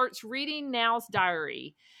Ruth starts reading Now's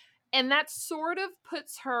diary, and that sort of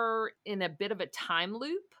puts her in a bit of a time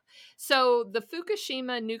loop. So the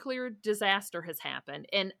Fukushima nuclear disaster has happened,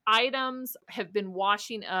 and items have been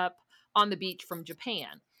washing up on the beach from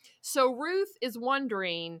Japan. So Ruth is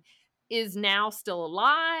wondering, is Now still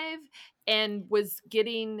alive? And was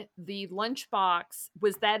getting the lunchbox,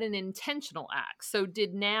 was that an intentional act? So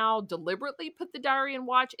did Now deliberately put the diary and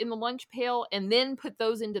watch in the lunch pail and then put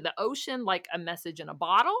those into the ocean like a message in a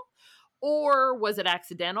bottle? Or was it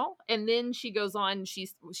accidental? And then she goes on,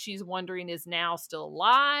 she's wondering, is Now still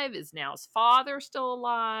alive? Is Now's father still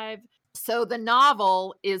alive? So the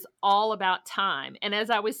novel is all about time. And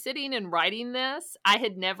as I was sitting and writing this, I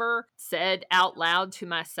had never said out loud to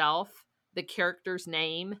myself the character's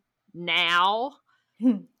name, Now.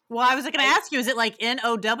 Well, I was going to ask you, is it like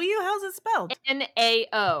N-O-W? How's it spelled?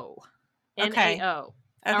 N-A-O. Okay. N-A-O.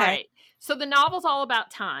 Okay. All right. So the novel's all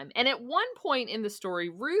about time. And at one point in the story,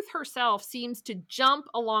 Ruth herself seems to jump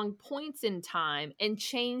along points in time and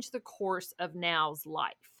change the course of Now's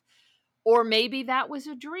life. Or maybe that was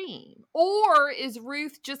a dream. Or is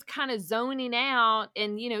Ruth just kind of zoning out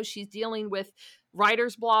and, she's dealing with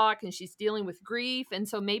writer's block and she's dealing with grief. And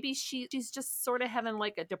so maybe she's just sort of having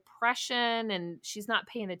like a depression and she's not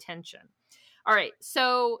paying attention. All right.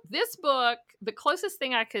 So this book, the closest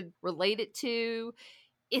thing I could relate it to,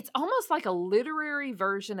 it's almost like a literary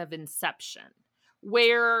version of Inception,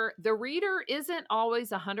 where the reader isn't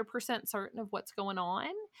always 100% certain of what's going on,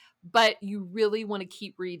 but you really want to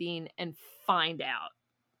keep reading and find out.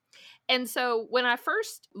 And so when I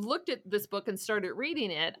first looked at this book and started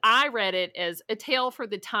reading it, I read it as A Tale for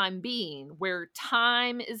the Time Being, where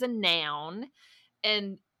time is a noun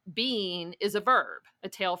and being is a verb. A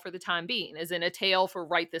tale for the time being, as in a tale for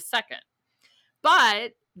right this second.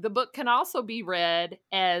 But the book can also be read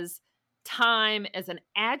as time as an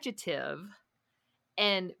adjective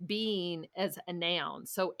and being as a noun.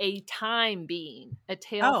 So a time being, a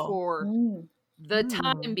tale for the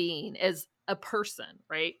time being as a person,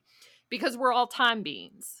 right? Because we're all time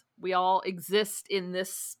beings. We all exist in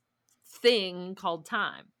this thing called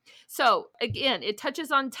time. So again, it touches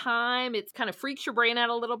on time. It kind of freaks your brain out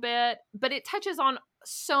a little bit, but it touches on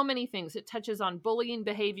so many things. It touches on bullying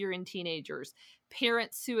behavior in teenagers,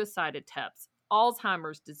 parent suicide attempts,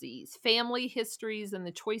 Alzheimer's disease, family histories and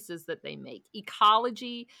the choices that they make,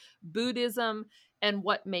 ecology, Buddhism, and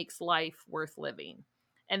what makes life worth living.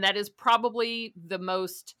 And that is probably the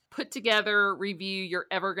most put together review you're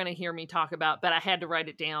ever going to hear me talk about, but I had to write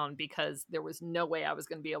it down because there was no way I was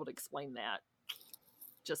going to be able to explain that.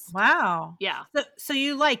 Just wow. Yeah. So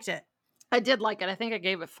you liked it? I did like it. I think I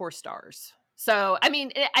gave it 4 stars. So, I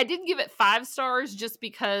mean, I didn't give it 5 stars just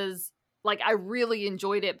because, like, I really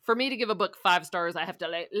enjoyed it. For me to give a book 5 stars, I have to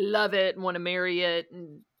like love it and want to marry it,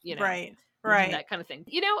 and right, that kind of thing.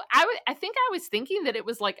 I think I was thinking that it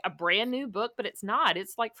was like a brand new book, but it's not.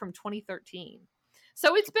 It's like from 2013,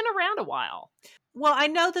 so it's been around a while. Well, I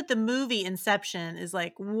know that the movie Inception is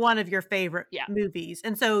like one of your favorite movies,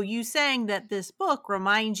 and so you saying that this book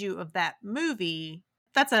reminds you of that movie,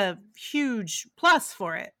 that's a huge plus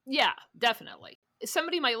for it. Yeah, definitely.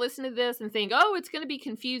 Somebody might listen to this and think, oh, it's going to be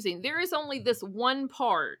confusing. There is only this one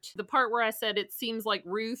part, the part where I said it seems like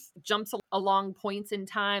Ruth jumps along points in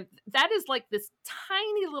time. That is like this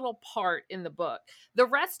tiny little part in the book. The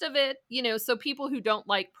rest of it, so people who don't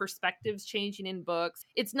like perspectives changing in books,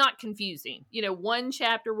 it's not confusing. One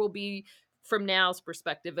chapter will be from Now's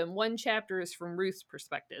perspective and one chapter is from Ruth's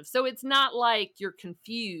perspective. So it's not like you're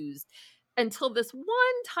confused until this one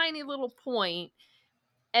tiny little point.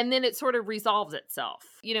 And then it sort of resolves itself.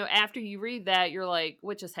 After you read that, you're like,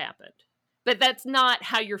 what just happened? But that's not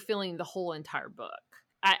how you're feeling the whole entire book.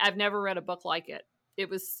 I've never read a book like it. It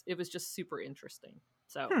was just super interesting.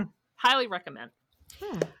 So highly recommend.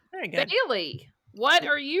 Very good. Bailey, What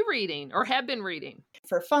are you reading or have been reading?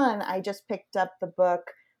 For fun, I just picked up the book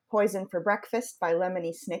Poison for Breakfast by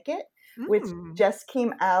Lemony Snicket, which just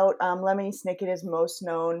came out. Lemony Snicket is most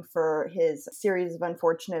known for his series of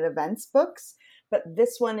Unfortunate Events books, but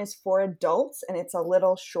this one is for adults, and it's a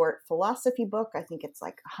little short philosophy book. I think it's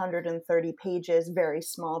like 130 pages, very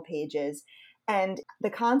small pages. And the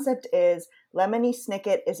concept is Lemony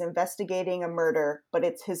Snicket is investigating a murder, but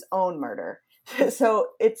it's his own murder. So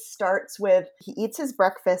it starts with he eats his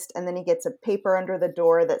breakfast and then he gets a paper under the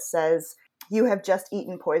door that says, "You have just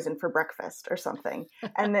eaten poison for breakfast," or something.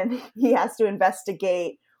 And then he has to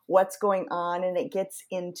investigate what's going on, and it gets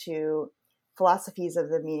into philosophies of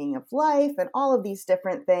the meaning of life and all of these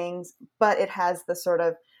different things, but it has the sort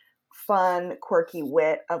of fun, quirky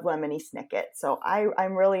wit of Lemony Snicket. So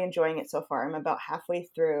I'm really enjoying it so far. I'm about halfway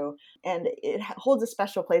through, and it holds a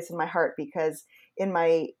special place in my heart because in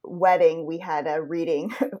my wedding we had a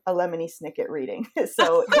reading, a Lemony Snicket reading.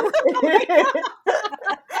 So,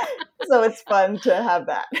 so it's fun to have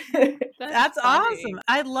that. That's awesome.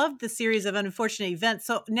 I love the series of Unfortunate Events.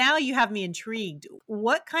 So now you have me intrigued.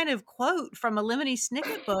 What kind of quote from a Lemony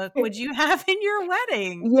Snicket book would you have in your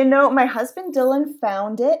wedding? You know, my husband Dylan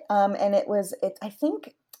found it, and I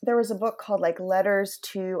think there was a book called like Letters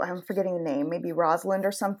to, I'm forgetting the name, maybe Rosalind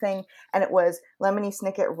or something, and it was Lemony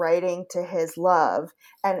Snicket writing to his love,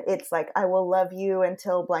 and it's like, "I will love you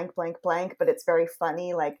until blank, blank, blank," but it's very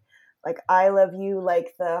funny, like "I love you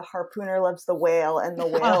like the harpooner loves the whale, and the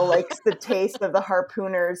whale likes the taste of the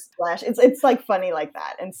harpooner's flesh." It's like funny like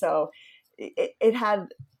that, and so it had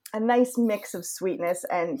a nice mix of sweetness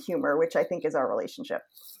and humor, which I think is our relationship.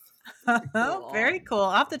 Oh, very cool.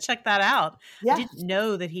 I'll have to check that out. Yeah. I didn't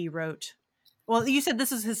know that he wrote. Well, you said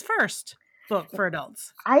this is his first book for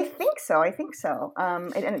adults. I think so.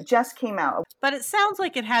 And it just came out. But it sounds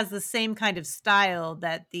like it has the same kind of style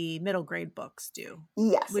that the middle grade books do.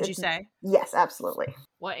 Yes. Would you say? Yes, absolutely.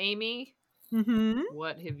 Well, Amy,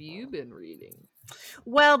 what have you been reading?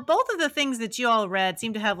 Well, both of the things that you all read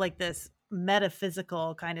seem to have like this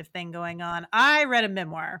metaphysical kind of thing going on. I read a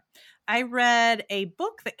memoir. I read a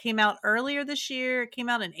book that came out earlier this year. It came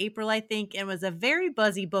out in April, I think, and was a very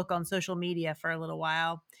buzzy book on social media for a little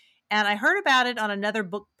while. And I heard about it on another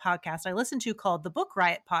book podcast I listened to called the Book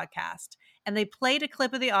Riot Podcast. And they played a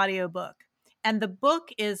clip of the audiobook. And the book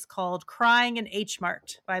is called Crying in H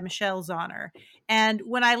Mart by Michelle Zauner. And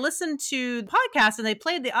when I listened to the podcast and they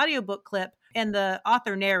played the audiobook clip and the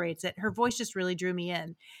author narrates it, her voice just really drew me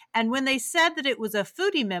in. And when they said that it was a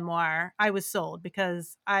foodie memoir, I was sold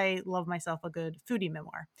because I love myself a good foodie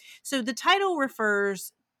memoir. So the title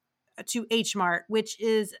refers to H Mart, which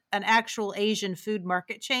is an actual Asian food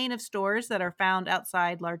market chain of stores that are found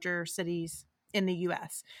outside larger cities in the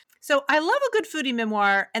US. So I love a good foodie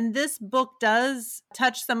memoir, and this book does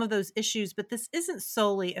touch some of those issues, but this isn't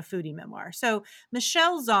solely a foodie memoir. So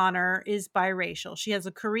Michelle Zauner is biracial. She has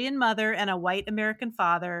a Korean mother and a white American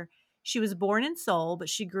father. She was born in Seoul, but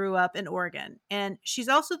she grew up in Oregon. And she's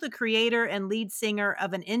also the creator and lead singer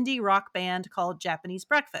of an indie rock band called Japanese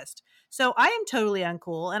Breakfast. So I am totally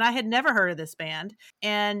uncool, and I had never heard of this band.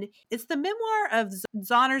 And it's the memoir of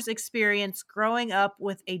Zauner's experience growing up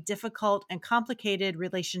with a difficult and complicated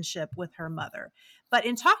relationship with her mother. But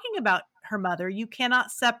in talking about her mother, you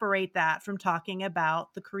cannot separate that from talking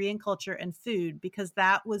about the Korean culture and food, because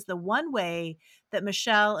that was the one way that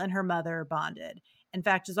Michelle and her mother bonded. In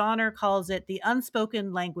fact, Zauner calls it the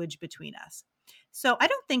unspoken language between us. So I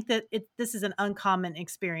don't think that this is an uncommon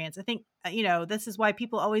experience. I think, this is why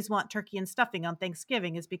people always want turkey and stuffing on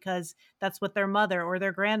Thanksgiving, is because that's what their mother or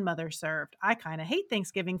their grandmother served. I kind of hate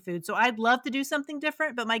Thanksgiving food, so I'd love to do something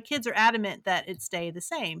different, but my kids are adamant that it stay the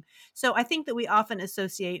same. So I think that we often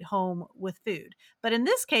associate home with food. But in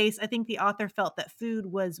this case, I think the author felt that food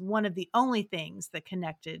was one of the only things that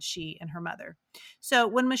connected she and her mother. So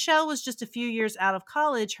when Michelle was just a few years out of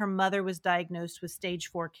college, her mother was diagnosed with stage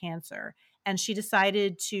 4 cancer. And she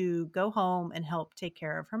decided to go home and help take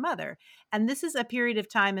care of her mother. And this is a period of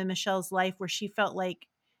time in Michelle's life where she felt like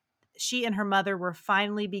she and her mother were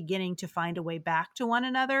finally beginning to find a way back to one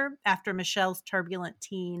another after Michelle's turbulent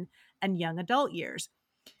teen and young adult years.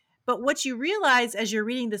 But what you realize as you're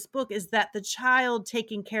reading this book is that the child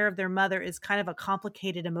taking care of their mother is kind of a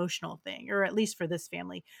complicated emotional thing, or at least for this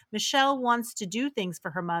family. Michelle wants to do things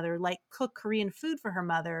for her mother, like cook Korean food for her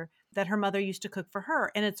mother that her mother used to cook for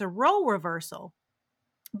her. And it's a role reversal.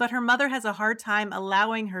 But her mother has a hard time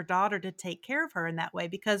allowing her daughter to take care of her in that way,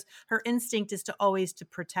 because her instinct is to always to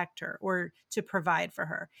protect her or to provide for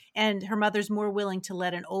her. And her mother's more willing to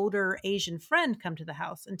let an older Asian friend come to the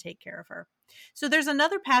house and take care of her. So there's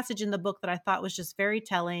another passage in the book that I thought was just very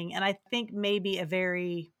telling, and I think maybe a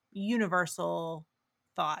very universal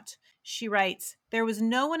thought. She writes, "There was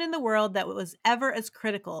no one in the world that was ever as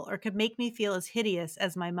critical or could make me feel as hideous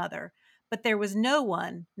as my mother. But there was no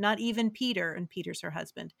one, not even Peter," and Peter's her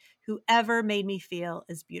husband, "who ever made me feel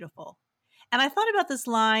as beautiful." And I thought about this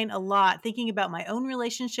line a lot, thinking about my own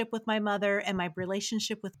relationship with my mother and my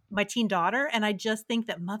relationship with my teen daughter. And I just think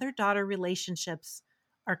that mother-daughter relationships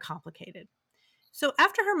are complicated. So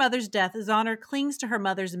after her mother's death, Zonner clings to her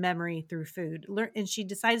mother's memory through food, and she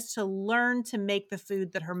decides to learn to make the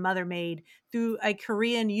food that her mother made through a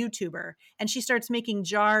Korean YouTuber. And she starts making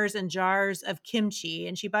jars and jars of kimchi,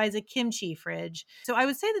 and she buys a kimchi fridge. So I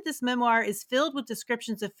would say that this memoir is filled with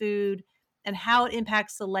descriptions of food and how it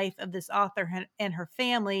impacts the life of this author and her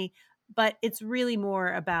family, but it's really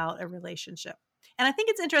more about a relationship. And I think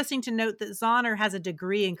it's interesting to note that Zonner has a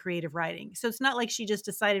degree in creative writing. So it's not like she just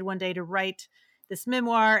decided one day to write this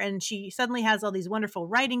memoir and she suddenly has all these wonderful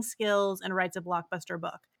writing skills and writes a blockbuster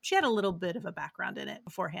book. She had a little bit of a background in it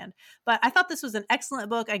beforehand. But I thought this was an excellent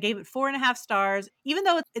book. I gave it 4.5 stars. Even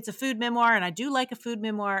though it's a food memoir, and I do like a food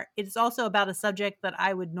memoir, it's also about a subject that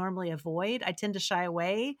I would normally avoid. I tend to shy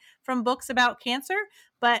away from books about cancer,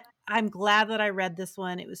 but I'm glad that I read this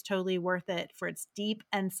one. It was totally worth it for its deep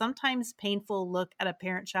and sometimes painful look at a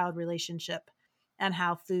parent-child relationship and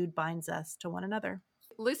how food binds us to one another.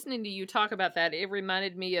 Listening to you talk about that, it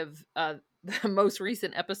reminded me of the most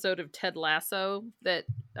recent episode of Ted Lasso that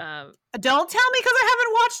Don't tell me because I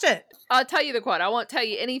haven't watched it. I'll tell you the quote. I won't tell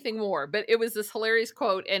you anything more, but it was this hilarious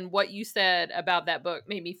quote, and what you said about that book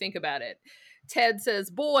made me think about it. Ted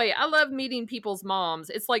says, "Boy, I love meeting people's moms.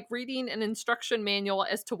 It's like reading an instruction manual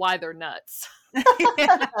as to why they're nuts." And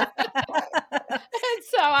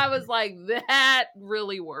so I was like, that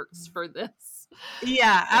really works for this.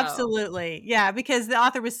 Yeah, So, absolutely. Yeah, because the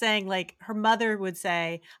author was saying, like, her mother would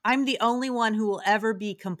say, "I'm the only one who will ever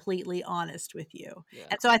be completely honest with you." yeah.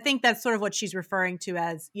 And so I think that's sort of what she's referring to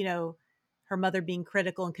as, you know, her mother being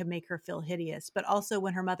critical and could make her feel hideous. But also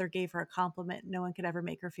when her mother gave her a compliment, no one could ever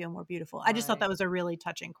make her feel more beautiful. I just thought Right. that was a really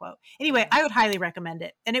touching quote. Anyway, Yeah. I would highly recommend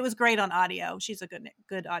it. And it was great on audio. She's a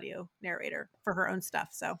good audio narrator for her own stuff.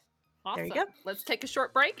 So there you Awesome. go. Let's take a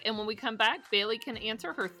short break, and when we come back, Bailey can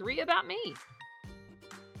answer her 3 about me.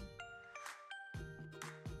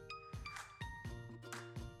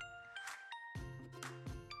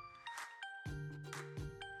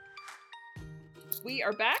 We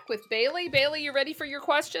are back with Bailey. Bailey, you ready for your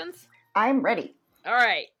questions? I'm ready. All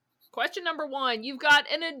right. Question number 1. You've got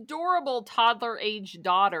an adorable toddler-age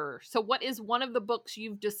daughter. So what is one of the books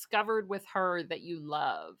you've discovered with her that you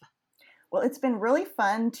love? Well, it's been really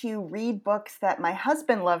fun to read books that my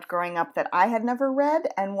husband loved growing up that I had never read.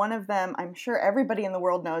 And one of them, I'm sure everybody in the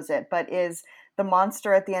world knows it, but is The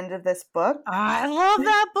Monster at the End of This Book. I love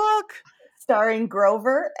that book. Starring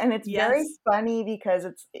Grover. And it's very Yes. funny because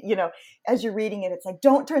it's, you know, as you're reading it, it's like,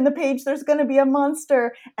 don't turn the page, there's going to be a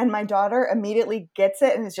monster. And my daughter immediately gets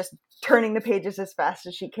it and is just turning the pages as fast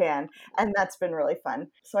as she can. And that's been really fun.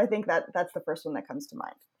 So I think that's the first one that comes to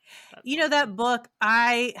mind. You know, that book,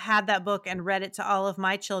 I had that book and read it to all of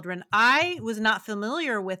my children. I was not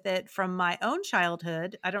familiar with it from my own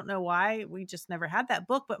childhood. I don't know why. We just never had that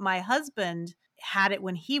book, but my husband had it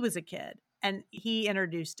when he was a kid and he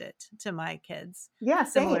introduced it to my kids. Yeah,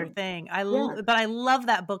 Similar same. thing. Yeah. But I love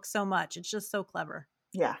that book so much. It's just so clever.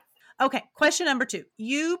 Yeah. Okay, question number 2.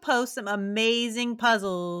 You post some amazing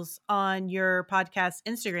puzzles on your podcast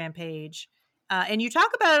Instagram page. And you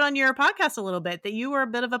talk about it on your podcast a little bit, that you were a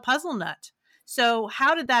bit of a puzzle nut. So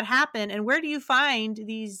how did that happen? And where do you find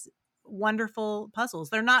these wonderful puzzles?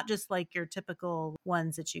 They're not just like your typical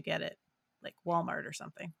ones that you get at like Walmart or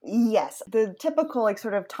something. Yes, the typical like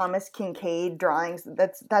sort of Thomas Kincaid drawings,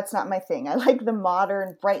 that's not my thing. I like the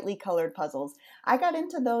modern, brightly colored puzzles. I got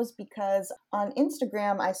into those because on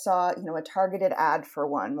Instagram I saw, you know, a targeted ad for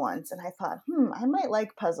one once and I thought, I might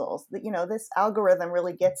like puzzles. You know, this algorithm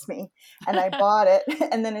really gets me. And I bought it.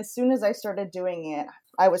 And then as soon as I started doing it,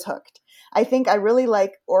 I was hooked. I think I really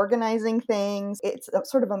like organizing things. It's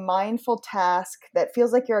sort of a mindful task that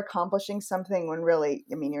feels like you're accomplishing something when really,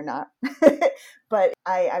 I mean, you're not. But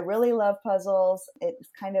I really love puzzles. It's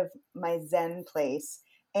kind of my Zen place.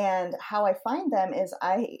 And how I find them is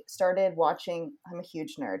I started watching, I'm a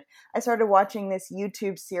huge nerd. I started watching this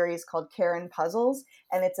YouTube series called Karen Puzzles,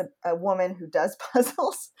 and it's a woman who does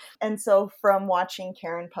puzzles. And so from watching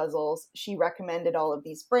Karen Puzzles, she recommended all of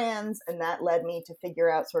these brands, and that led me to figure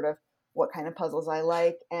out sort of what kind of puzzles I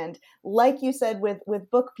like. And like you said, with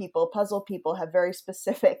book people, puzzle people have very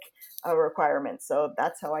specific requirements. So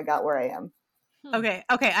that's how I got where I am. Okay.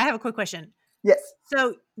 I have a quick question. Yes.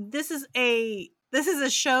 So this is a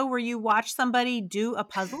show where you watch somebody do a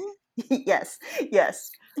puzzle? Yes.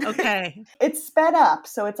 Okay. It's sped up,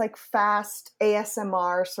 so it's like fast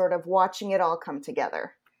ASMR, sort of watching it all come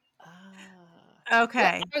together.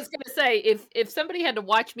 Okay. I was going to say, if somebody had to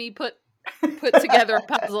watch me put together a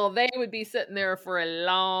puzzle, they would be sitting there for a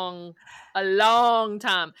long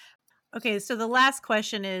time. Okay, so the last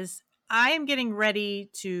question is, I am getting ready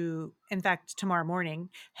to, in fact, tomorrow morning,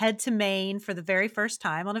 head to Maine for the very first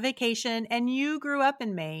time on a vacation, and you grew up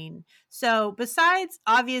in Maine. So besides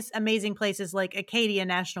obvious amazing places like Acadia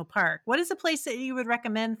National Park, what is a place that you would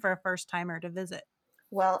recommend for a first-timer to visit?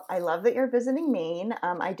 Well, I love that you're visiting Maine.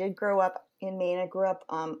 I did grow up in Maine. I grew up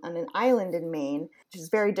on an island in Maine, which is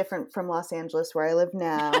very different from Los Angeles, where I live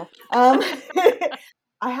now.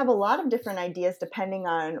 I have a lot of different ideas depending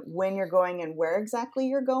on when you're going and where exactly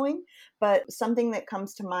you're going. But something that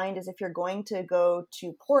comes to mind is if you're going to go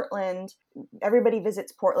to Portland, everybody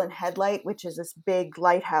visits Portland Headlight, which is this big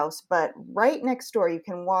lighthouse. But right next door, you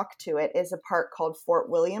can walk to it, is a park called Fort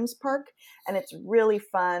Williams Park. And it's really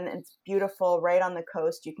fun. It's beautiful right on the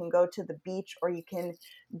coast. You can go to the beach, or you can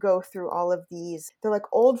go through all of these. They're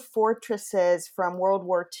like old fortresses from World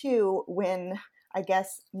War II, when I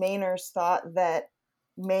guess Mainers thought that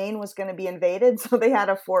Maine was going to be invaded, so they had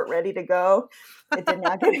a fort ready to go. It did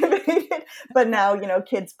not get invaded, but now,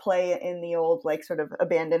 kids play in the old, like, sort of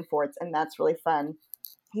abandoned forts, and that's really fun.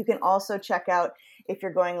 You can also check out, if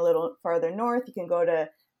you're going a little farther north, you can go to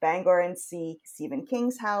Bangor and see Stephen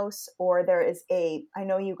King's house, or there is I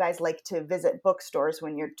know you guys like to visit bookstores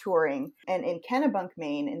when you're touring, and in Kennebunk,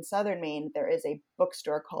 Maine, in southern Maine, there is a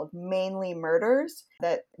bookstore called Mainly Murders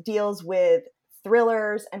that deals with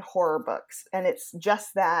thrillers and horror books, and it's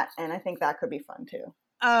just that, and I think that could be fun too.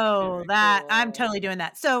 Oh, Very I'm cool. totally doing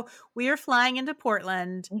that. So we are flying into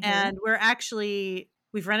Portland, Mhm. and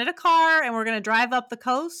we've rented a car, and we're going to drive up the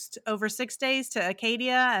coast over 6 days to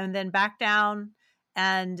Acadia and then back down.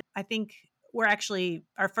 And I think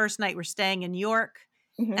our first night we're staying in York.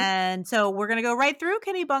 Mhm. And so we're going to go right through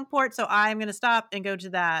Kennebunkport. So I'm going to stop and go to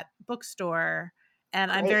that bookstore,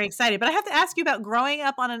 and I'm Great. very excited. But I have to ask you about growing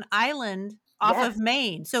up on an island off Yes. of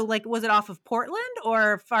Maine. So like, was it off of Portland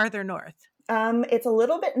or farther north? It's a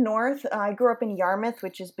little bit north. I grew up in Yarmouth,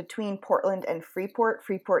 which is between Portland and Freeport.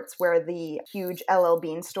 Freeport's where the huge LL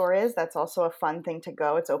Bean store is. That's also a fun thing to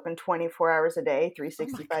go. It's open 24 hours a day,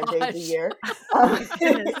 365 days a gosh. year. Oh my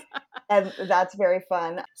goodness. And that's very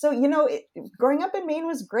fun. So, growing up in Maine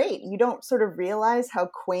was great. You don't sort of realize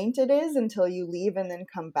how quaint it is until you leave and then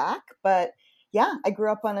come back. But yeah, I grew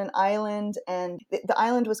up on an island, and the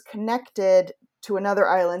island was connected to another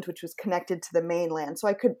island, which was connected to the mainland. So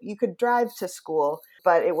you could drive to school,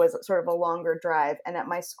 but it was sort of a longer drive. And at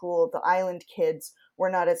my school, the island kids were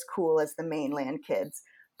not as cool as the mainland kids.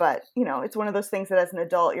 But, it's one of those things that as an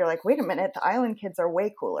adult, you're like, wait a minute, the island kids are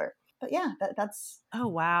way cooler. But yeah, that's... Oh,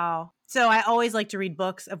 wow. So I always like to read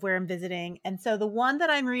books of where I'm visiting. And so the one that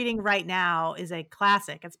I'm reading right now is a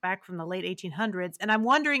classic. It's back from the late 1800s. And I'm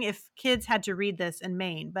wondering if kids had to read this in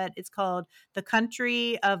Maine, but it's called The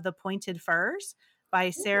Country of the Pointed Firs by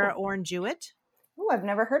Sarah Orne Jewett. Oh, I've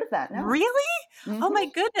never heard of that. No. Really? Mm-hmm. Oh my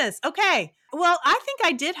goodness. Okay. Well, I think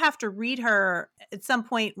I did have to read her at some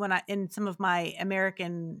point in some of my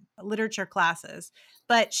American literature classes,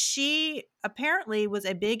 but she apparently was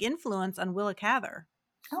a big influence on Willa Cather.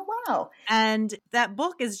 Oh, wow. And that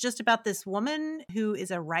book is just about this woman who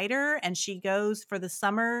is a writer, and she goes for the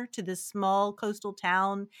summer to this small coastal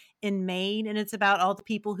town in Maine, and it's about all the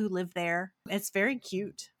people who live there. It's very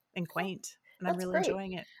cute and quaint, and I'm really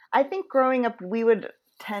enjoying it. I think growing up, we would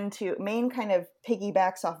tend to... Maine kind of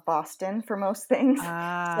piggybacks off Boston for most things. So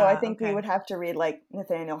I think we would have to read like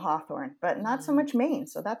Nathaniel Hawthorne, but not so much Maine.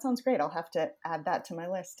 So that sounds great. I'll have to add that to my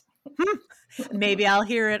list. Maybe I'll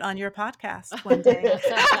hear it on your podcast one day.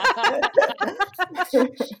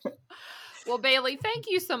 Well, Bailey, thank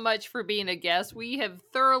you so much for being a guest. We have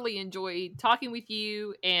thoroughly enjoyed talking with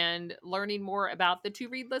you and learning more about the To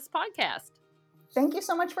Read List podcast. Thank you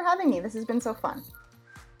so much for having me. This has been so fun.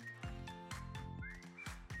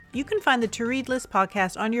 You can find the To Read List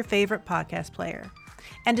podcast on your favorite podcast player.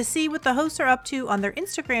 And to see what the hosts are up to on their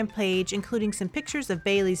Instagram page, including some pictures of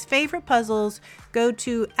Bailey's favorite puzzles, go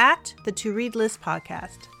to @the To Read List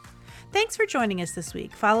podcast. Thanks for joining us this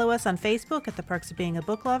week. Follow us on Facebook at The Perks of Being a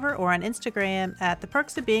Book Lover, or on Instagram at The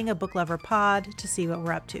Perks of Being a Book Lover Pod to see what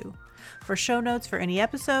we're up to. For show notes for any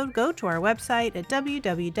episode, go to our website at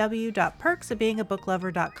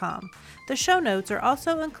www.perksofbeingabooklover.com. The show notes are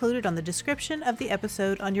also included on the description of the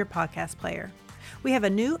episode on your podcast player. We have a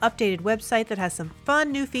new updated website that has some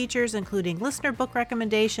fun new features, including listener book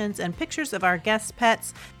recommendations and pictures of our guests'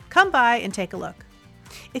 pets. Come by and take a look.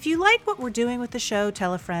 If you like what we're doing with the show,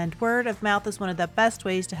 tell a friend. Word of mouth is one of the best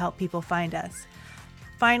ways to help people find us.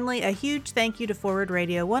 Finally, a huge thank you to Forward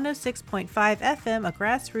Radio 106.5 FM, a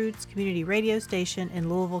grassroots community radio station in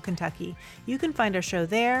Louisville, Kentucky. You can find our show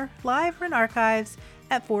there, live or in archives,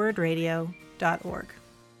 at forwardradio.org.